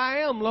says, here I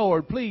am,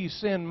 Lord, please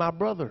send my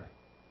brother.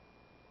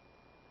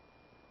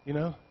 You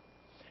know?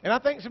 And I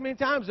think so many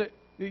times that,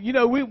 you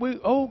know,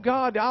 oh,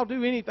 God, I'll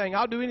do anything.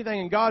 I'll do anything.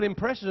 And God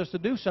impresses us to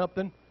do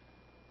something.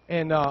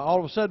 And all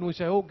of a sudden we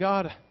say, oh,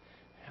 God,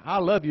 I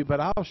love you, but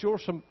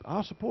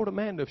I'll support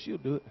Amanda if she'll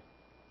do it.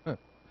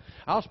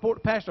 I'll support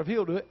the pastor if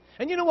he'll do it.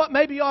 And you know what?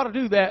 Maybe you ought to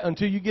do that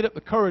until you get up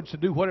the courage to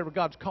do whatever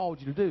God's called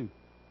you to do.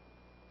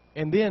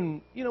 And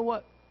then, you know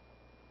what?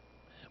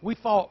 We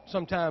fought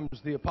sometimes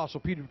the Apostle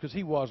Peter because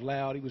he was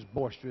loud. He was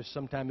boisterous.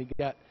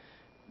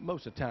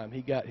 Most of the time,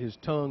 he got his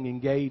tongue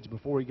engaged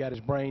before he got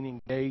his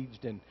brain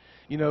engaged. And,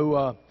 you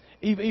know,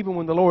 even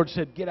when the Lord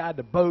said, get out of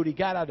the boat, he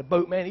got out of the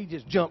boat, man, he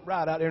just jumped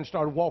right out there and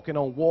started walking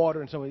on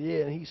water. And so,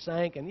 yeah, and he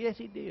sank. And, yes,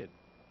 he did.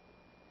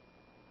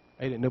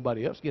 Hey, didn't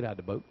nobody else get out of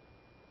the boat?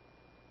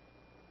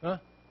 Huh?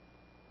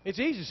 It's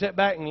easy to sit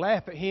back and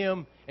laugh at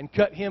him and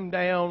cut him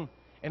down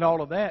and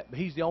all of that, but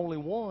he's the only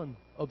one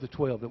of the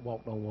 12 that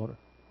walked on water.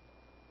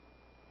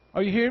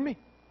 Are you hearing me?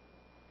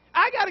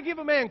 I got to give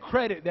a man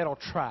credit that'll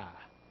try.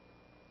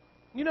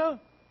 You know?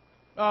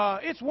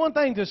 It's one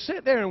thing to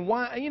sit there and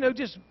whine,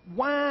 just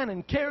whine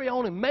and carry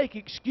on and make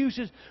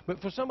excuses.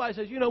 But for somebody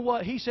who says, you know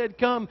what, he said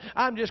come,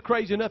 I'm just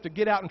crazy enough to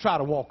get out and try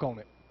to walk on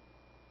it.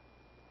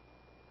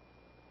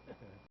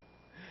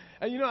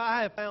 And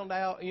I have found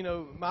out,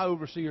 my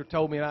overseer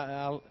told me,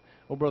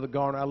 Brother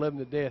Garner, I love him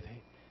to death.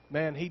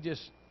 Man,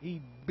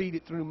 he beat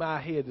it through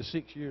my head the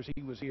 6 years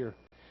he was here.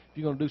 If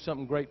you're going to do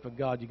something great for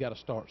God, you got to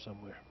start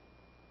somewhere.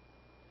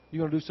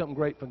 You're going to do something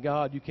great for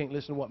God, you can't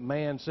listen to what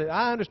man says.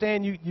 I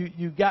understand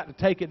you got to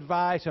take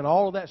advice and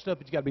all of that stuff,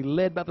 but you got to be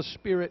led by the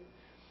Spirit.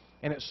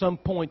 And at some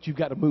point, you've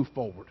got to move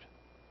forward.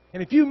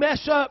 And if you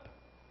mess up,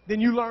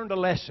 then you learned a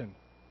lesson.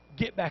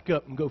 Get back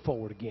up and go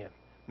forward again.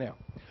 Now,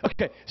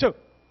 okay, so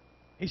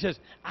he says,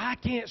 I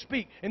can't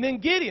speak. And then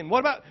Gideon,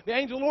 what about the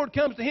angel of the Lord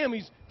comes to him.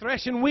 He's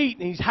threshing wheat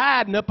and he's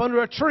hiding up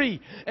under a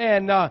tree.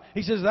 And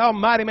he says, thou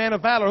mighty man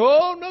of valor.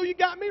 Oh, no, you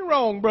got me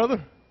wrong,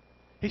 brother.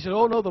 He said,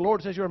 oh, no, the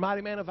Lord says you're a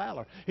mighty man of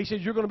valor. He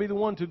says, you're going to be the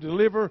one to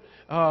deliver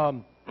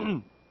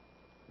the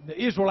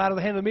Israel out of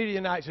the hand of the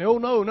Midianites. And, oh,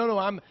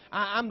 no,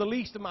 I'm the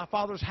least of my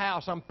father's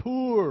house. I'm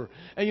poor.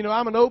 And,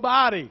 I'm a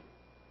nobody.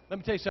 Let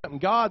me tell you something.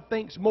 God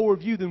thinks more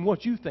of you than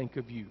what you think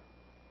of you.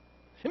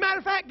 As a matter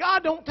of fact,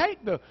 God don't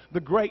take the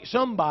great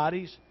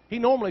somebodies. He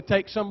normally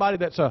takes somebody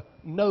that's a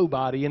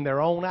nobody in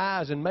their own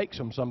eyes and makes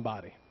them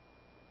somebody.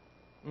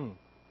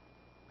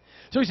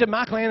 So he said,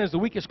 my clan is the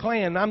weakest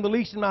clan, and I'm the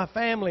least in my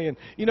family. And,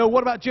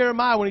 what about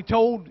Jeremiah when he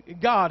told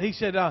God? He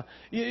said,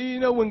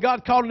 when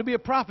God called him to be a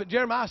prophet,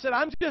 Jeremiah said,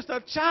 I'm just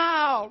a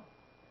child.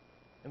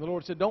 And the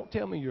Lord said, don't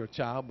tell me you're a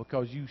child,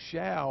 because you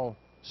shall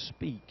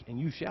speak, and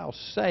you shall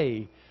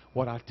say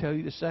what I tell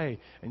you to say,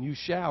 and you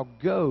shall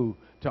go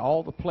to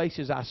all the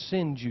places I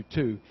send you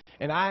to.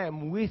 And I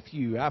am with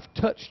you. I've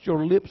touched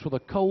your lips with a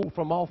coal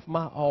from off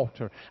my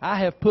altar. I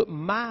have put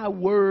my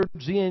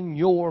words in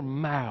your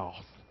mouth.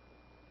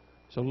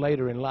 So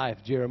later in life,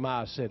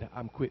 Jeremiah said,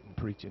 I'm quitting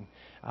preaching.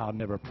 I'll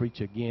never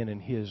preach again in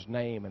His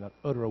name and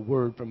utter a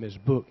word from His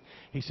book.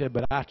 He said,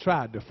 but I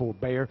tried to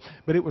forbear,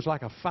 but it was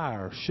like a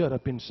fire shut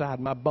up inside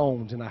my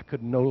bones, and I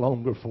could no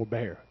longer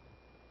forbear.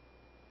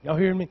 Y'all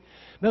hear me?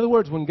 In other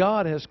words, when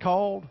God has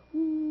called,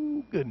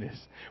 goodness,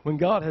 when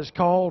God has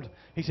called,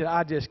 He said,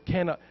 I just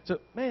cannot. So,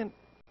 man,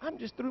 I'm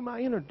just through my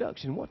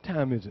introduction. What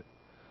time is it?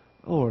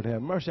 Lord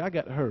have mercy, I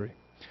got to hurry.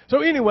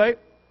 So anyway,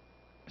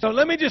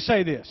 let me just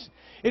say this.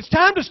 It's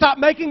time to stop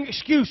making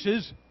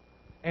excuses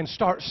and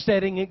start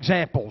setting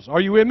examples.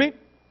 Are you with me?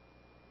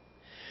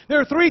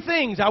 There are 3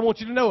 things I want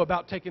you to know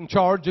about taking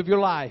charge of your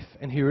life.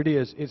 And here it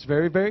is. It's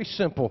very, very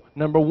simple.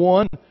 Number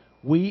 1,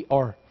 we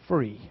are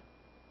free.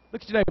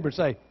 Look at your neighbor and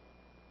say,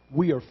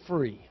 we are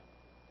free.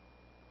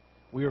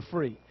 We are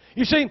free.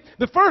 You see,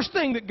 the first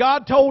thing that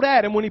God told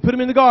Adam when He put him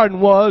in the garden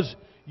was,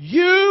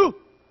 you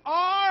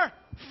are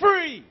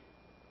free.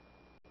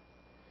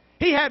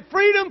 He had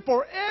freedom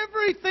for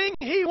everything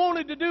he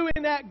wanted to do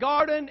in that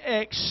garden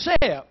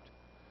except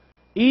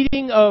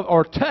eating of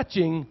or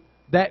touching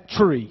that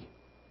tree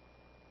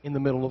in the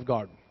middle of the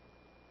garden.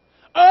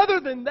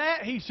 Other than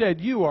that, He said,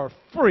 you are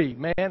free,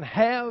 man.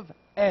 Have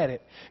at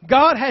it.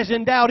 God has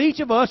endowed each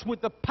of us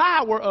with the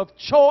power of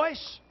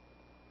choice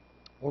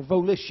or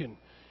volition.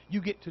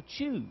 You get to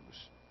choose.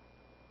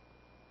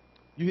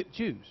 You get to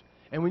choose.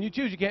 And when you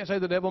choose, you can't say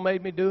the devil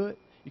made me do it.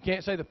 You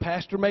can't say the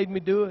pastor made me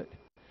do it.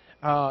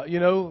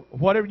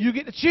 Whatever, you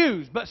get to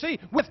choose. But see,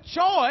 with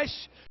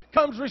choice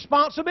comes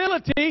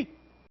responsibility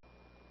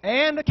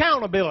and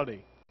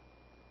accountability.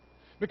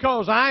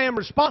 Because I am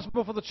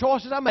responsible for the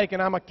choices I make,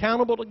 and I'm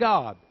accountable to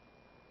God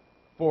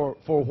for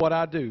what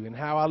I do and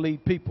how I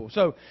lead people.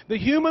 So the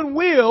human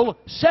will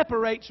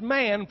separates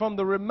man from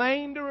the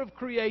remainder of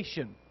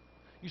creation.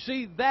 You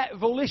see, that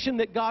volition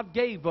that God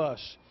gave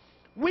us,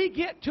 we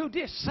get to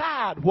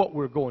decide what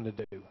we're going to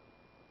do.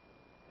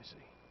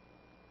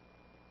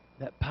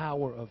 That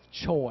power of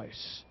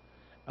choice.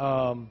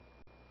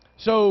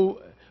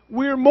 So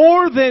we're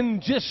more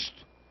than just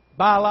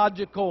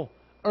biological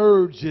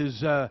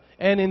urges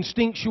and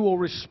instinctual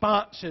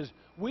responses.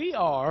 We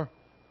are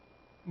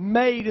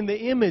made in the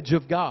image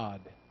of God.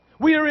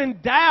 We are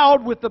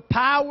endowed with the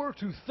power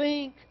to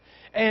think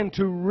and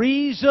to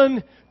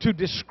reason, to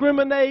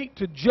discriminate,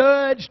 to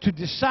judge, to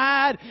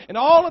decide, and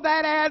all of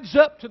that adds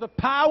up to the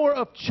power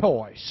of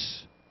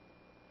choice.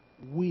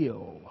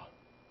 Will.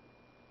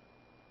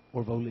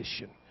 Or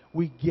volition.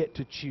 We get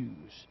to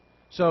choose.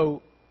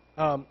 So,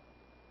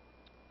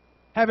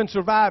 having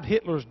survived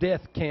Hitler's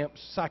death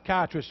camps,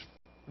 psychiatrist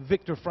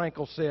Viktor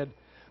Frankl said,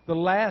 the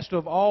last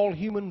of all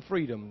human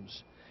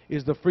freedoms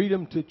is the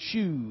freedom to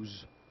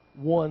choose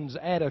one's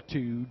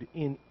attitude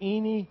in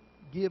any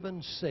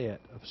given set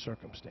of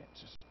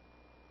circumstances.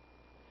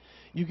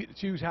 You get to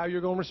choose how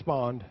you're going to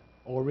respond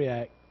or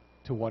react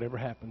to whatever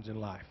happens in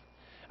life.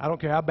 I don't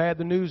care how bad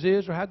the news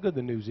is or how good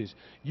the news is.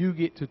 You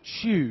get to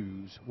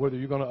choose whether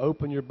you're going to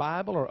open your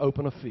Bible or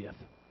open a fifth.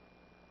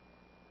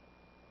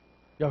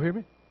 Y'all hear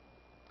me?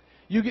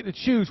 You get to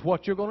choose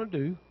what you're going to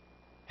do,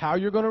 how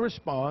you're going to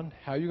respond,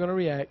 how you're going to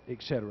react,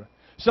 etc.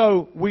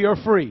 So we are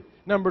free.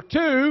 Number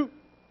two,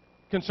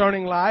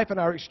 concerning life and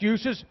our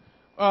excuses,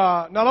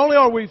 not only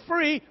are we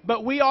free,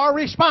 but we are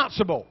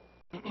responsible.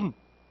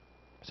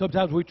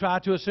 Sometimes we try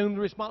to assume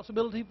the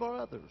responsibility for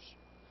others.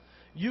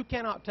 You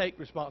cannot take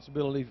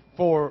responsibility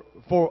for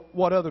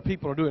what other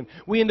people are doing.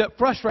 We end up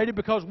frustrated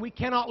because we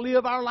cannot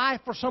live our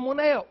life for someone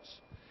else.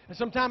 And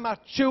sometimes my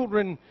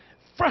children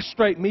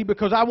frustrate me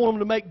because I want them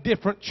to make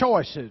different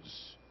choices.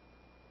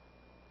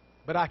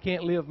 But I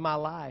can't live my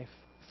life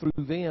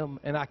through them,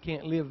 and I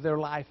can't live their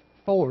life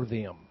for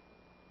them.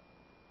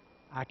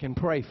 I can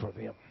pray for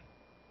them.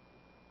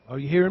 Are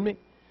you hearing me?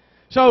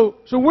 So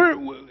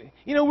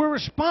we're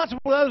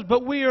responsible to others,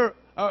 but we're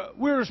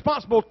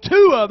responsible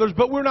to others,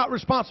 but we're not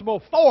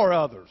responsible for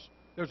others.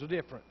 There's a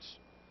difference.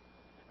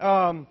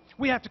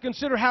 We have to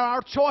consider how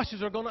our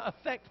choices are going to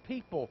affect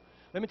people.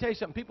 Let me tell you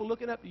something. People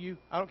looking up to you,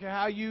 I don't care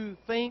how you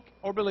think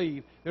or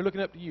believe, they're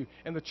looking up to you.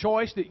 And the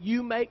choice that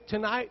you make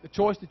tonight, the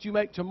choice that you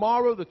make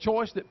tomorrow, the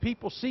choice that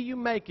people see you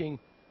making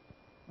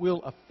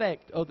will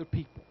affect other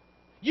people.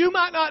 You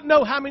might not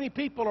know how many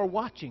people are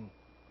watching,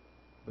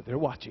 but they're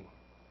watching.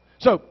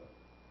 So,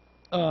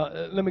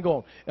 let me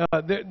go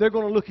on. They're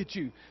going to look at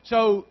you.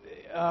 So,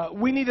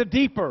 we need a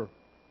deeper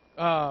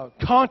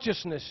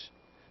consciousness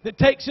that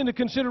takes into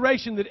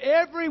consideration that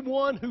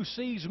everyone who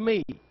sees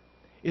me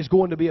is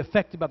going to be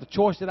affected by the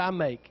choice that I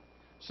make.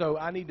 So,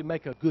 I need to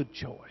make a good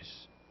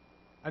choice.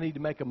 I need to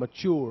make a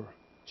mature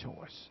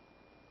choice.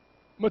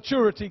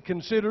 Maturity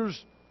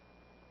considers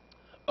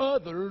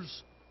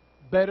others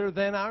better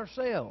than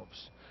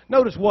ourselves.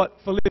 Notice what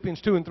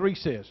Philippians 2 and 3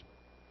 says.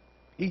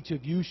 Each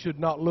of you should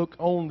not look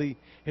only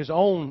his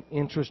own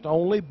interest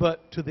only,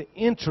 but to the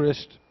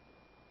interest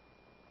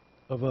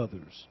of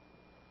others.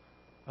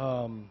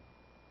 I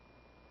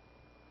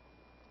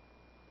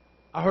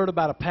heard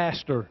about a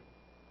pastor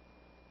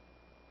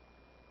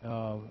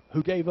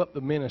who gave up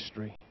the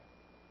ministry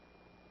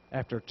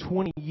after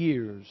 20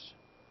 years.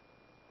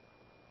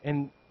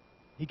 And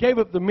he gave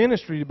up the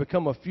ministry to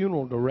become a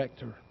funeral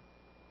director.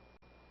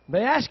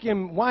 They asked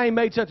him why he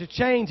made such a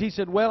change. He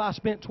said, well, I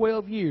spent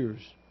 12 years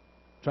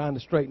trying to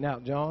straighten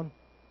out John.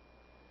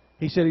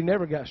 He said he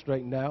never got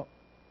straightened out.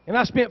 And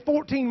I spent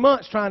 14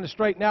 months trying to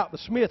straighten out the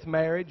Smith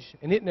marriage,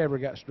 and it never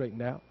got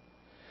straightened out.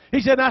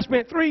 He said, I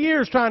spent 3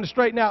 years trying to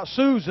straighten out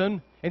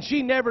Susan, and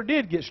she never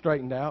did get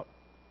straightened out.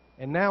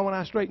 And now when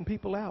I straighten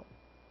people out,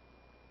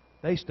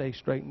 they stay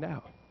straightened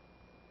out.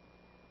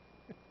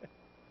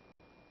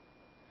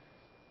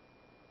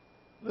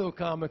 A little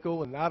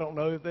comical, and I don't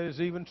know if that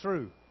is even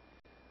true.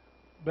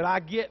 But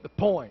I get the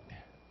point.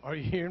 Are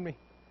you hearing me?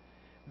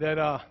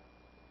 That,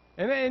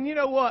 and you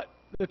know what?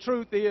 The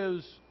truth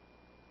is,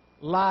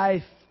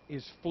 life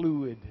is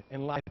fluid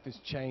and life is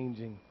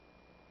changing.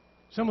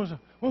 Someone says,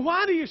 well,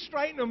 why do you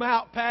straighten them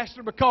out,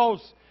 Pastor?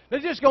 Because they're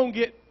just going to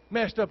get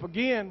messed up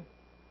again.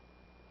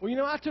 Well, you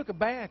know, I took a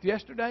bath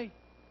yesterday.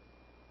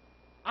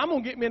 I'm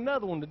going to get me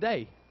another one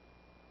today.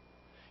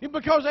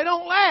 Because they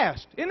don't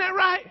last. Isn't that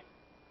right?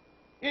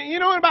 You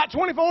know, in about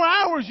 24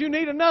 hours, you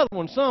need another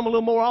one, some a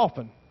little more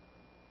often.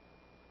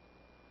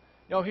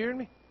 Y'all hearing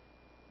me?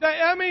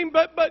 I mean,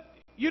 but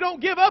you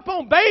don't give up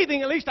on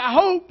bathing, at least I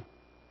hope.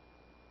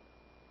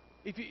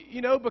 If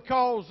you know,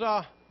 because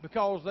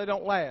they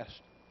don't last.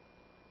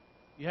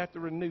 You have to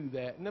renew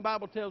that. And the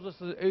Bible tells us,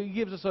 it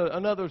gives us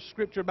another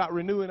scripture about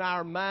renewing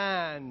our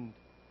mind.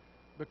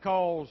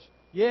 Because,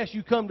 yes,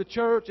 you come to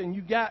church and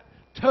you got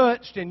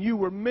touched and you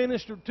were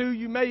ministered to.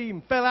 You may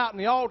even fell out in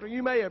the altar.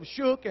 You may have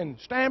shook and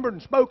stammered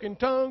and spoke in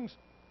tongues.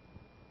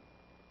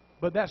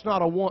 But that's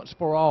not a once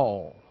for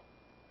all.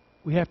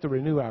 We have to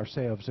renew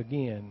ourselves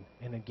again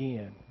and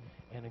again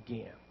and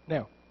again.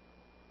 Now,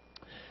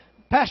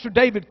 Pastor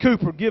David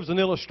Cooper gives an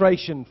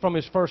illustration from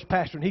his first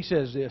pastor, and he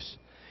says this.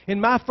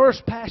 In my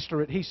first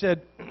pastorate, he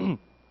said,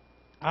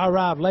 I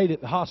arrived late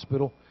at the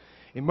hospital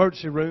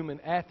emergency room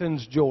in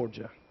Athens,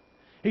 Georgia.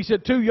 He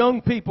said 2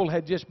 young people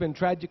had just been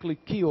tragically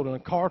killed in a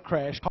car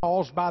crash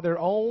caused by their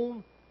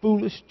own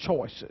foolish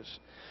choices.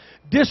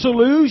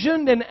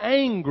 Disillusioned and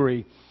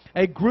angry,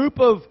 a group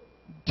of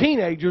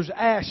teenagers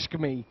asked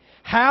me,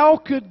 how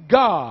could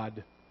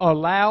God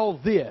allow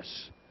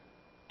this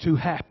to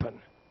happen?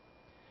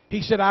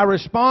 He said, I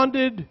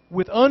responded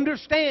with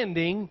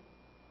understanding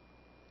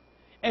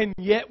and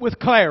yet with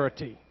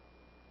clarity,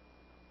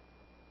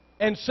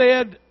 and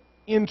said,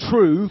 in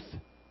truth,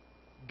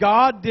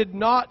 God did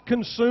not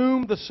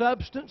consume the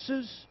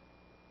substances,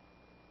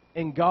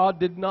 and God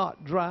did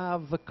not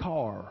drive the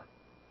car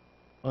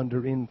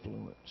under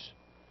influence.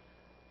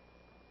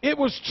 It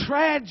was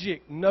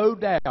tragic, no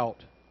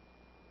doubt,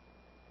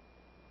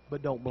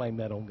 but don't blame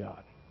that on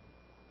God.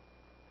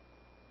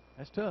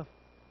 That's tough.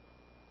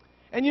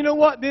 And you know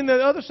what? Then the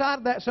other side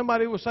of that,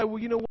 somebody will say, well,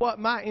 you know what?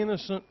 My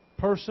innocent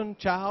person,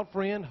 child,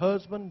 friend,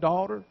 husband,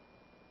 daughter,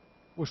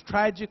 was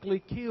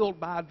tragically killed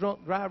by a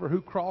drunk driver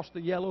who crossed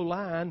the yellow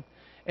line,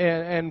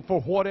 and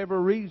for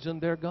whatever reason,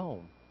 they're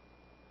gone.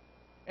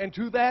 And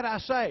to that I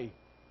say,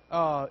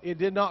 it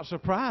did not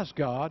surprise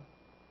God.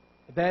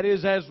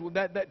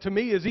 That to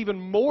me is even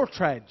more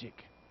tragic.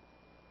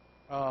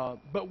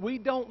 But we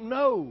don't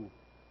know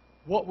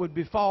what would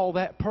befall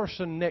that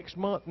person next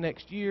month,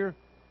 next year,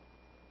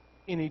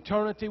 in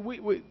eternity.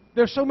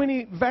 There's so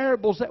many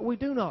variables that we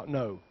do not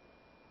know.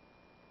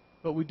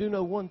 But we do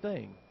know one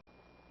thing,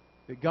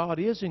 that God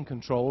is in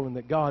control and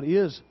that God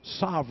is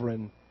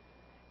sovereign.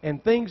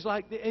 And things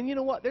like that. And you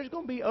know what? There's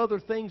going to be other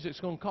things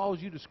that's going to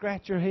cause you to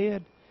scratch your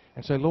head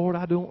and say, Lord,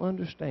 I don't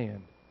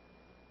understand.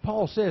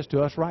 Paul says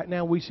to us, right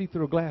now we see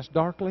through a glass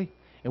darkly,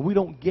 and we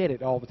don't get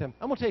it all the time.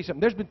 I'm going to tell you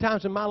something. There's been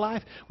times in my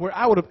life where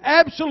I would have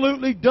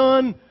absolutely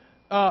done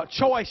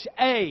choice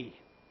A.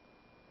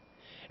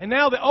 And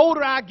now the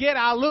older I get,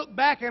 I look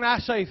back and I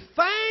say,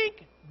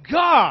 thank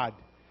God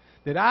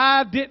that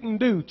I didn't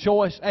do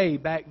choice A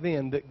back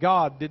then, that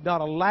God did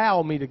not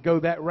allow me to go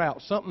that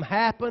route. Something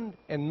happened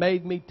and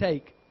made me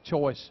take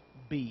choice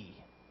B,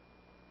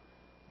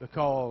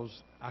 because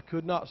I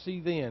could not see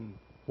then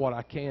what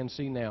I can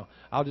see now.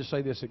 I'll just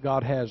say this, that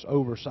God has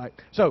oversight.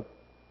 So,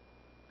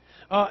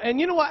 and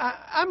you know what?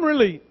 I'm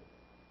really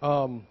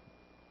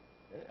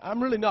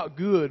not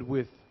good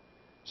with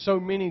so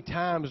many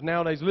times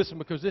nowadays. Listen,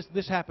 because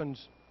this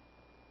happens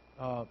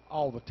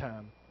all the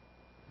time.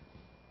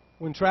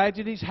 When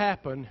tragedies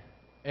happen,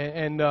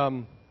 and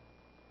I'm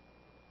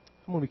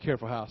going to be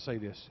careful how I say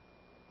this.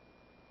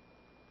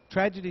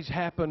 Tragedies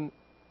happen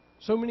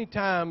so many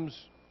times.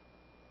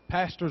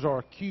 Pastors are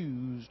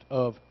accused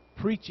of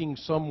preaching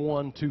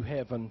someone to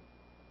heaven.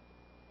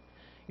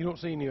 You don't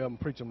see any of them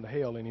preach them to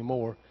hell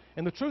anymore.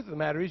 And the truth of the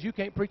matter is, you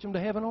can't preach them to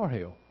heaven or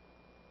hell.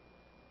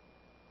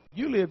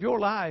 You live your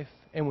life,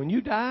 and when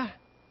you die,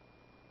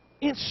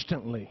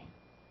 instantly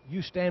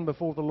you stand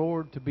before the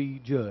Lord to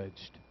be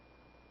judged.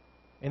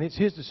 And it's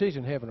His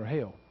decision, heaven or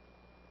hell.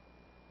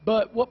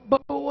 But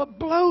what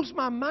blows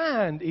my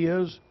mind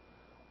is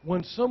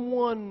when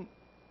someone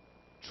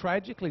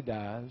tragically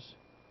dies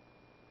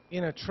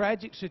in a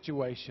tragic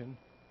situation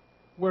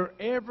where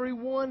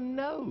everyone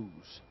knows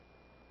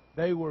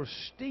they were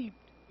steeped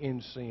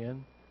in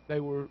sin, they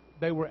were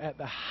at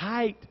the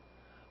height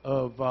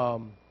of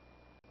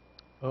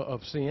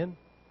sin,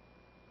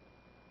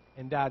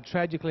 and died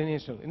tragically and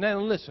instantly. Now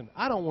listen,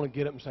 I don't want to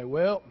get up and say,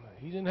 well,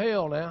 he's in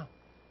hell now,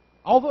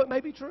 although it may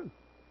be true.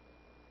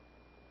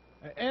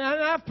 And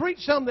I've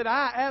preached some that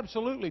I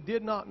absolutely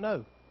did not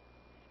know.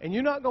 And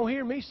you're not going to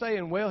hear me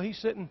saying, well, he's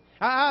sitting.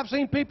 I've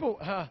seen people,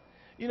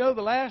 the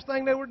last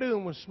thing they were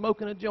doing was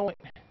smoking a joint.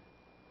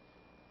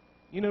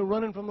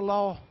 Running from the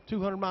law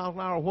 200 miles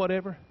an hour or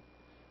whatever.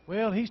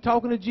 Well, he's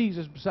talking to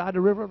Jesus beside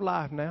the river of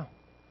life now.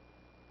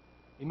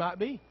 He might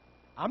be.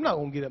 I'm not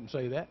going to get up and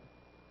say that,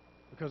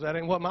 because that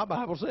ain't what my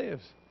Bible says.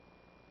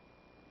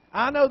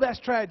 I know that's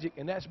tragic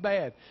and that's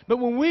bad. But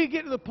when we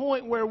get to the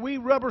point where we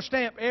rubber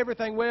stamp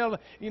everything, well,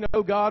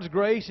 God's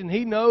grace and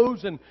He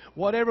knows and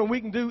whatever, and we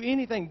can do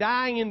anything,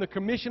 dying in the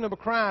commission of a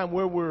crime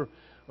where we're,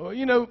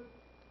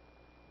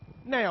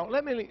 Now,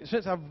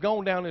 since I've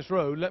gone down this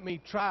road, let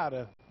me try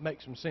to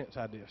make some sense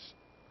out of this,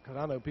 because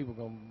I know people are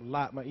going to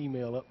light my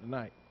email up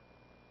tonight.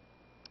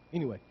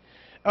 Anyway,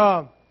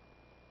 I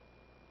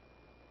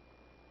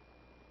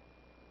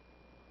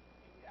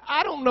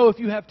don't know if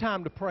you have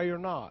time to pray or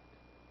not.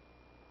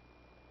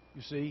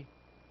 You see,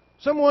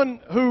 someone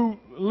who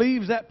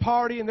leaves that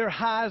party and they're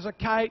high as a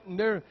kite and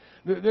they're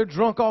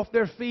drunk off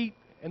their feet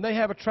and they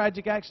have a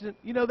tragic accident,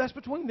 that's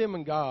between them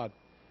and God.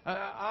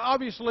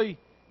 Obviously,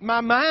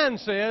 my mind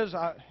says,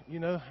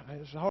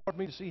 it's hard for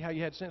me to see how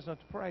you had sense not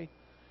to pray.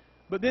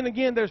 But then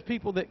again, there's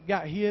people that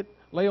got hit,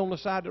 lay on the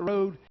side of the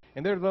road,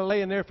 and they're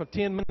laying there for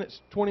 10 minutes,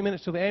 20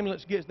 minutes till the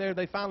ambulance gets there.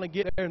 They finally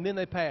get there, and then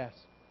they pass.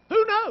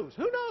 Who knows?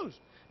 Who knows?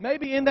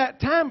 Maybe in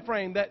that time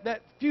frame,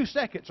 that few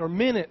seconds or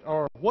minute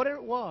or whatever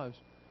it was,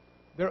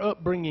 their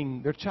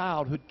upbringing, their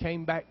childhood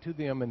came back to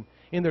them, and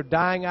in their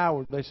dying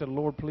hour, they said,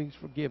 Lord, please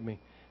forgive me.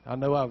 I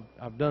know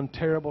I've done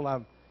terrible.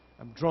 I'm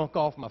drunk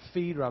off my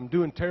feet, or I'm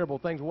doing terrible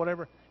things, or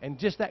whatever. And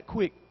just that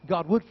quick,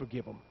 God would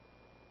forgive them.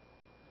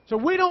 So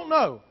we don't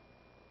know.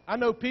 I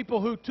know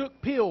people who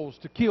took pills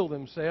to kill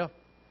themselves,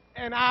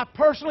 and I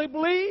personally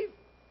believe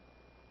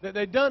that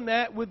they've done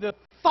that with the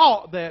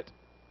thought that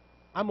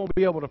I'm going to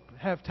be able to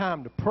have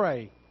time to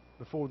pray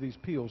before these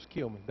pills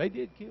kill me. They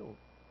did kill.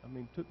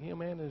 Took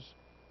him and his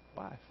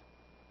wife.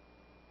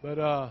 But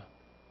I'll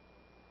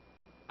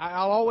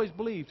always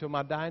believe till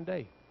my dying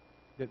day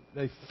that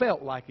they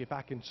felt like if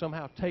I can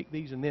somehow take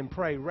these and then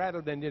pray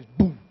rather than just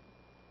boom,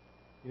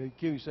 you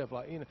kill yourself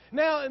like,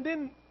 Now and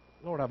then,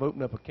 Lord, I've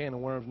opened up a can of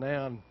worms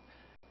now and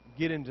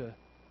get into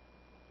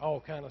all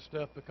kind of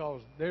stuff,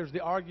 because there's the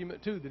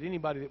argument too that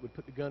anybody that would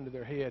put the gun to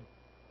their head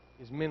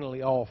is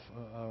mentally off,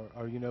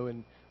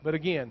 but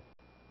again,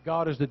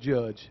 God is the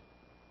judge.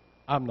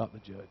 I'm not the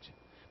judge.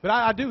 But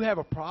I do have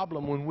a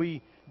problem when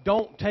we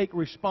don't take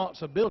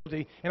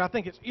responsibility, and I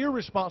think it's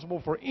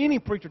irresponsible for any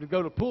preacher to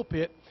go to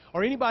pulpit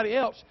or anybody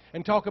else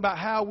and talk about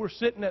how we're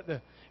sitting at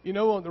the,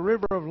 on the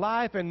river of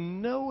life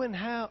and knowing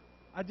how.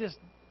 I just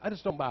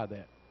don't buy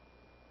that.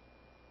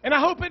 And I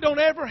hope it don't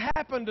ever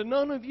happen to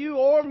none of you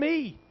or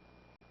me.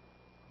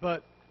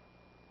 But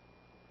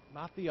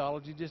my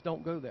theology just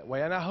don't go that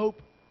way, and I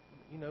hope,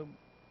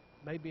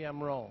 maybe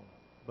I'm wrong,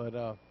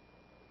 but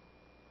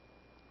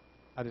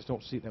I just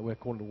don't see it that way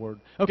according to the Word.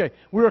 Okay,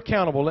 we're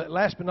accountable.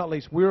 Last but not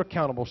least, we're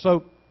accountable.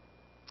 So,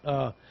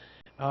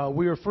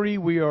 we are free,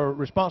 we are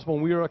responsible,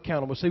 and we are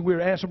accountable. See, we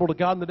are answerable to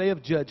God in the day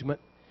of judgment.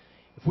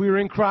 If we are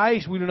in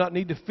Christ, we do not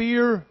need to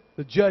fear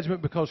the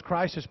judgment because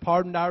Christ has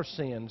pardoned our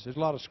sins. There's a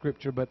lot of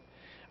Scripture, but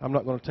I'm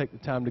not going to take the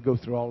time to go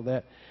through all of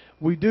that.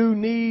 We do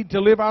need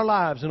to live our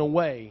lives in a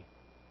way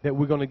that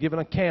we're going to give an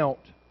account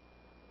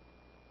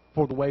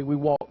for the way we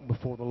walk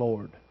before the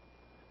Lord.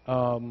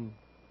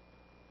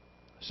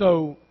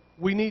 So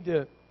we need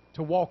to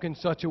walk in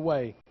such a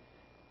way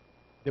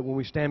that when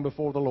we stand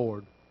before the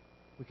Lord,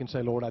 we can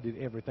say, Lord, I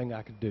did everything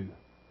I could do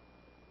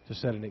to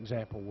set an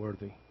example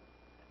worthy.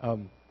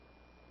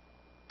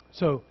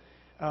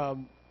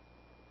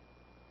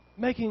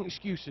 Making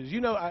excuses.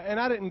 You know, and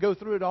I didn't go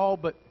through it all,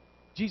 but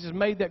Jesus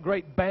made that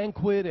great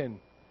banquet, and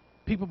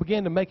people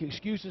began to make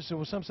excuses.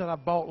 So some said,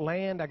 I've bought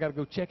land, I got to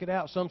go check it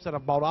out. Some said,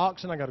 I've bought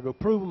oxen, I got to go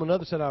prove them.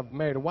 Another said, I've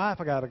married a wife,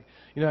 I got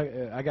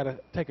to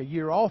take a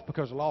year off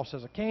because the law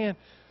says I can.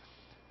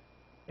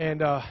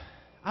 And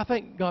I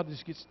think God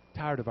just gets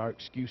tired of our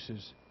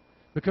excuses,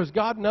 because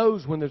God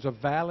knows when there's a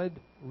valid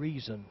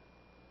reason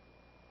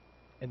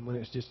and when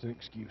it's just an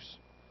excuse.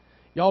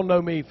 Y'all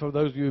know me, for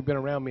those of you who've been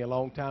around me a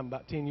long time.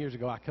 About 10 years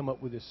ago, I come up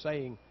with this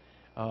saying,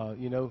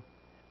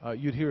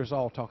 you'd hear us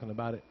all talking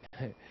about it.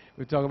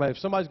 We're talking about if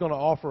somebody's going to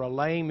offer a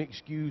lame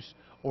excuse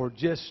or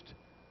just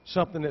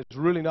something that's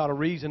really not a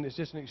reason, it's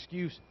just an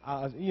excuse,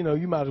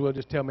 you might as well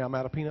just tell me I'm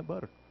out of peanut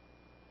butter.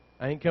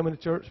 I ain't coming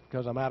to church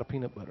because I'm out of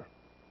peanut butter.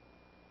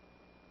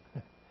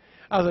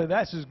 I was like,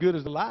 that's as good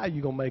as the lie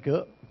you're going to make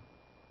up.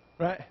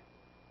 Right?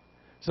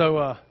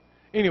 So,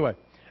 anyway.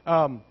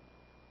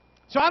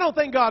 So I don't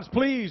think God's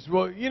pleased.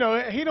 Well, He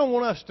don't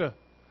want us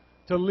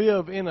to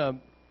live in a...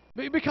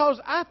 Because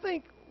I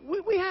think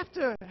we have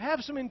to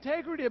have some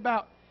integrity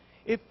about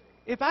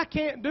if I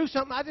can't do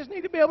something, I just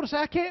need to be able to say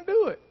I can't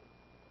do it.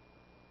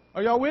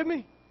 Are y'all with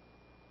me?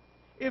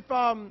 If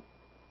I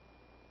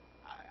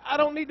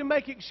don't need to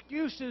make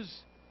excuses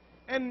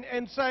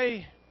and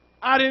say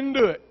I didn't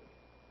do it.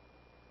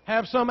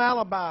 Have some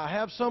alibi,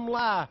 have some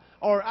lie,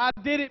 or I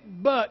did it,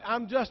 but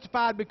I'm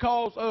justified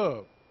because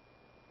of,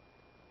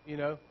 et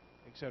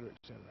cetera,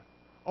 et cetera.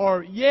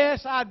 Or,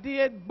 yes, I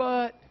did,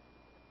 but...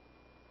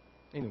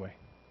 Anyway,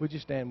 would you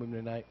stand with me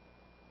tonight?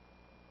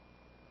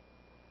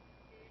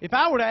 If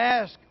I were to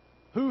ask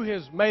who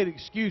has made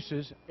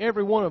excuses,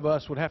 every one of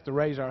us would have to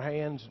raise our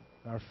hands,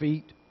 our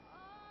feet.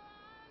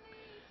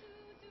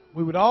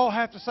 We would all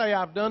have to say,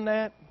 I've done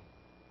that,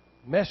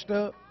 messed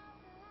up.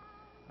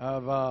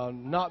 I've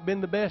not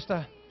been the best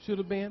I should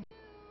have been.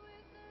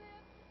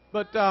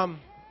 But I'm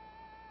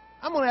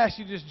going to ask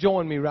you to just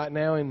join me right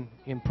now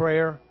in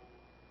prayer.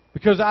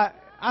 Because I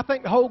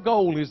think the whole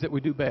goal is that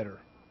we do better.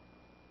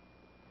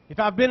 If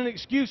I've been an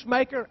excuse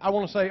maker, I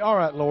want to say, all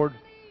right, Lord,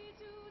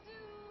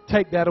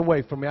 take that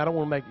away from me. I don't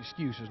want to make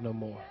excuses no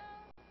more.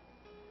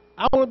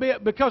 I want to be,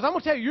 because I'm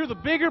going to tell you, you're the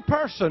bigger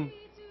person.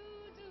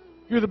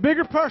 You're the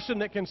bigger person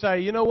that can say,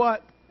 you know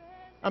what?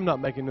 I'm not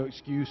making no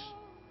excuse.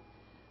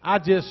 I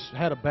just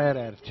had a bad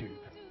attitude.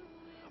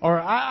 Or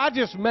I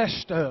just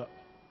messed up.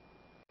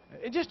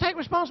 And just take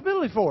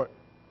responsibility for it.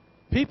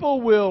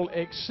 People will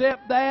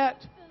accept that.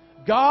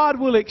 God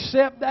will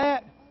accept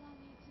that.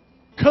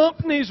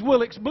 Companies will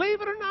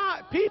believe it or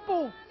not,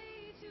 people.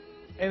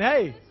 And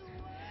hey,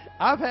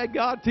 I've had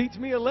God teach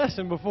me a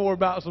lesson before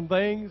about some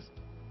things.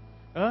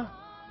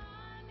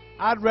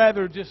 I'd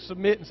rather just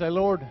submit and say,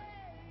 Lord,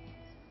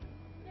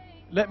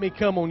 let me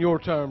come on your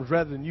terms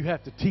rather than you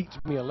have to teach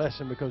me a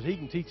lesson, because He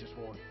can teach us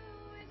one.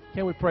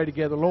 Can we pray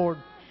together? Lord,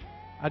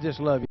 I just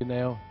love you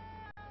now.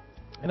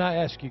 And I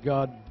ask you,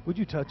 God, would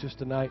you touch us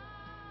tonight?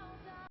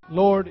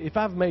 Lord, if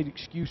I've made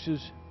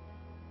excuses,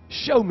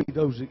 show me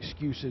those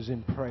excuses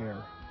in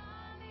prayer.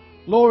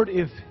 Lord,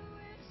 if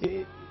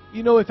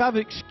I've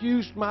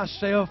excused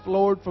myself,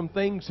 Lord, from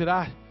things that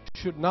I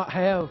should not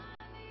have,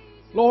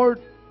 Lord,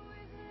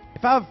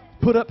 if I've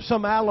put up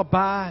some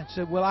alibi and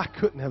said, well, I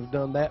couldn't have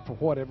done that for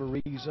whatever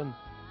reason.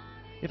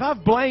 If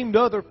I've blamed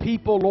other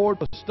people, Lord,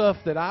 for stuff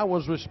that I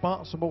was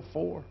responsible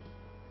for,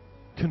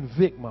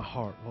 convict my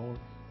heart, Lord.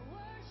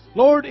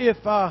 Lord,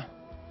 if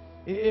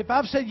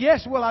I've said,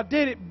 yes, well, I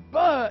did it,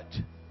 but,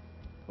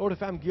 Lord,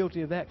 if I'm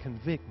guilty of that,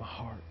 convict my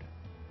heart.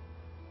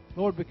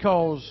 Lord,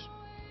 because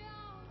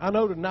I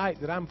know tonight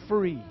that I'm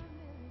free.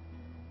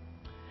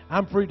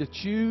 I'm free to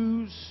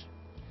choose,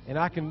 and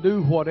I can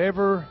do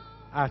whatever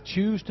I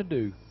choose to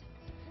do.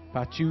 If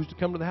I choose to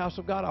come to the house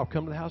of God, I'll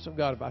come to the house of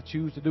God. If I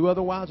choose to do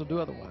otherwise, I'll do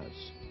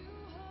otherwise.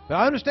 But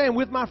I understand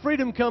with my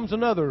freedom comes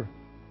another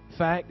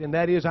fact, and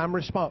that is I'm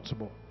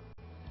responsible.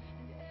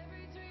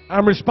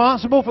 I'm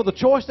responsible for the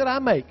choice that I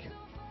make.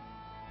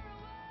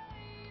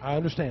 I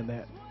understand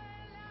that.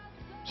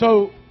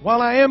 So,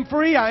 while I am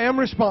free, I am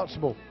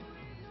responsible.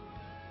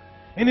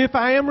 And if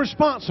I am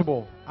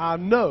responsible, I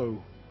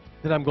know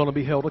that I'm going to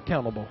be held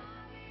accountable.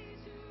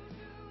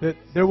 That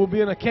there will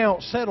be an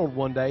account settled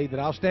one day that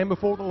I'll stand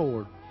before the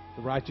Lord,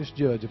 the righteous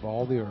judge of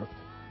all the earth.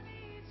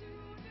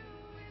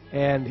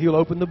 And He'll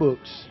open the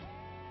books.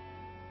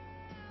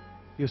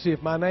 You'll see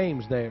if my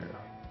name's there.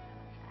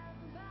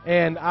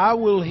 And I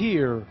will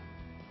hear,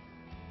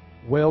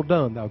 "Well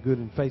done, thou good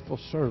and faithful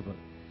servant.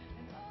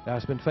 Thou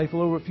hast been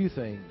faithful over a few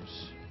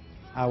things.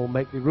 I will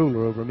make thee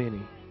ruler over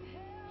many.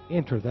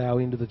 Enter thou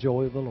into the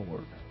joy of the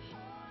Lord."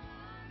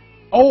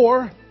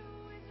 Or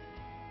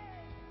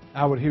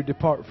I would hear,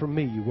 "Depart from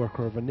me, you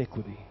worker of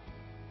iniquity,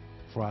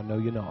 for I know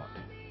you not."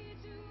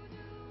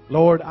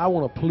 Lord, I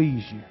want to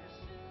please you.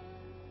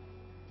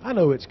 I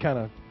know it's kind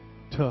of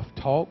tough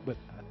talk, but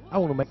I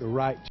want to make the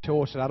right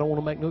choice, and I don't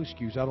want to make no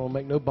excuse. I don't want to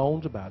make no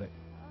bones about it.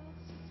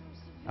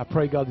 I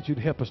pray, God, that you'd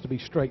help us to be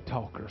straight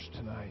talkers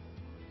tonight.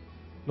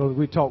 Lord, that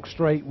we'd talk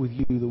straight with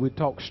you, that we'd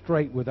talk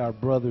straight with our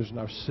brothers and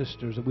our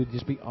sisters, that we'd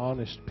just be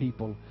honest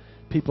people,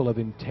 people of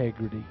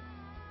integrity,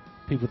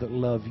 people that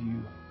love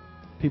you,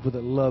 people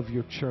that love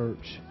your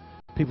church,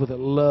 people that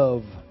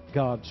love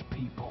God's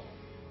people.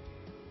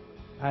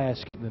 I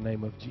ask in the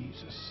name of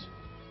Jesus.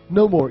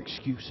 No more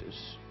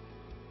excuses.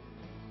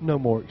 No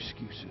more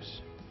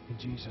excuses. In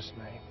Jesus'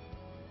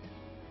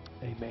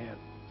 name. Amen.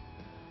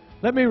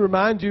 Let me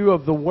remind you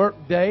of the work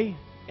day.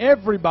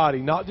 Everybody,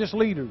 not just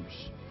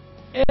leaders,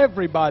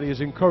 everybody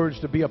is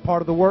encouraged to be a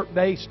part of the work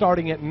day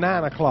starting at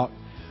 9 o'clock.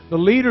 The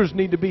leaders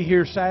need to be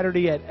here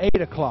Saturday at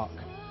 8 o'clock.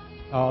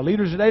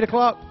 Leaders at 8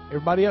 o'clock,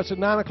 everybody else at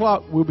 9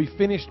 o'clock. We'll be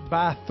finished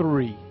by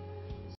 3.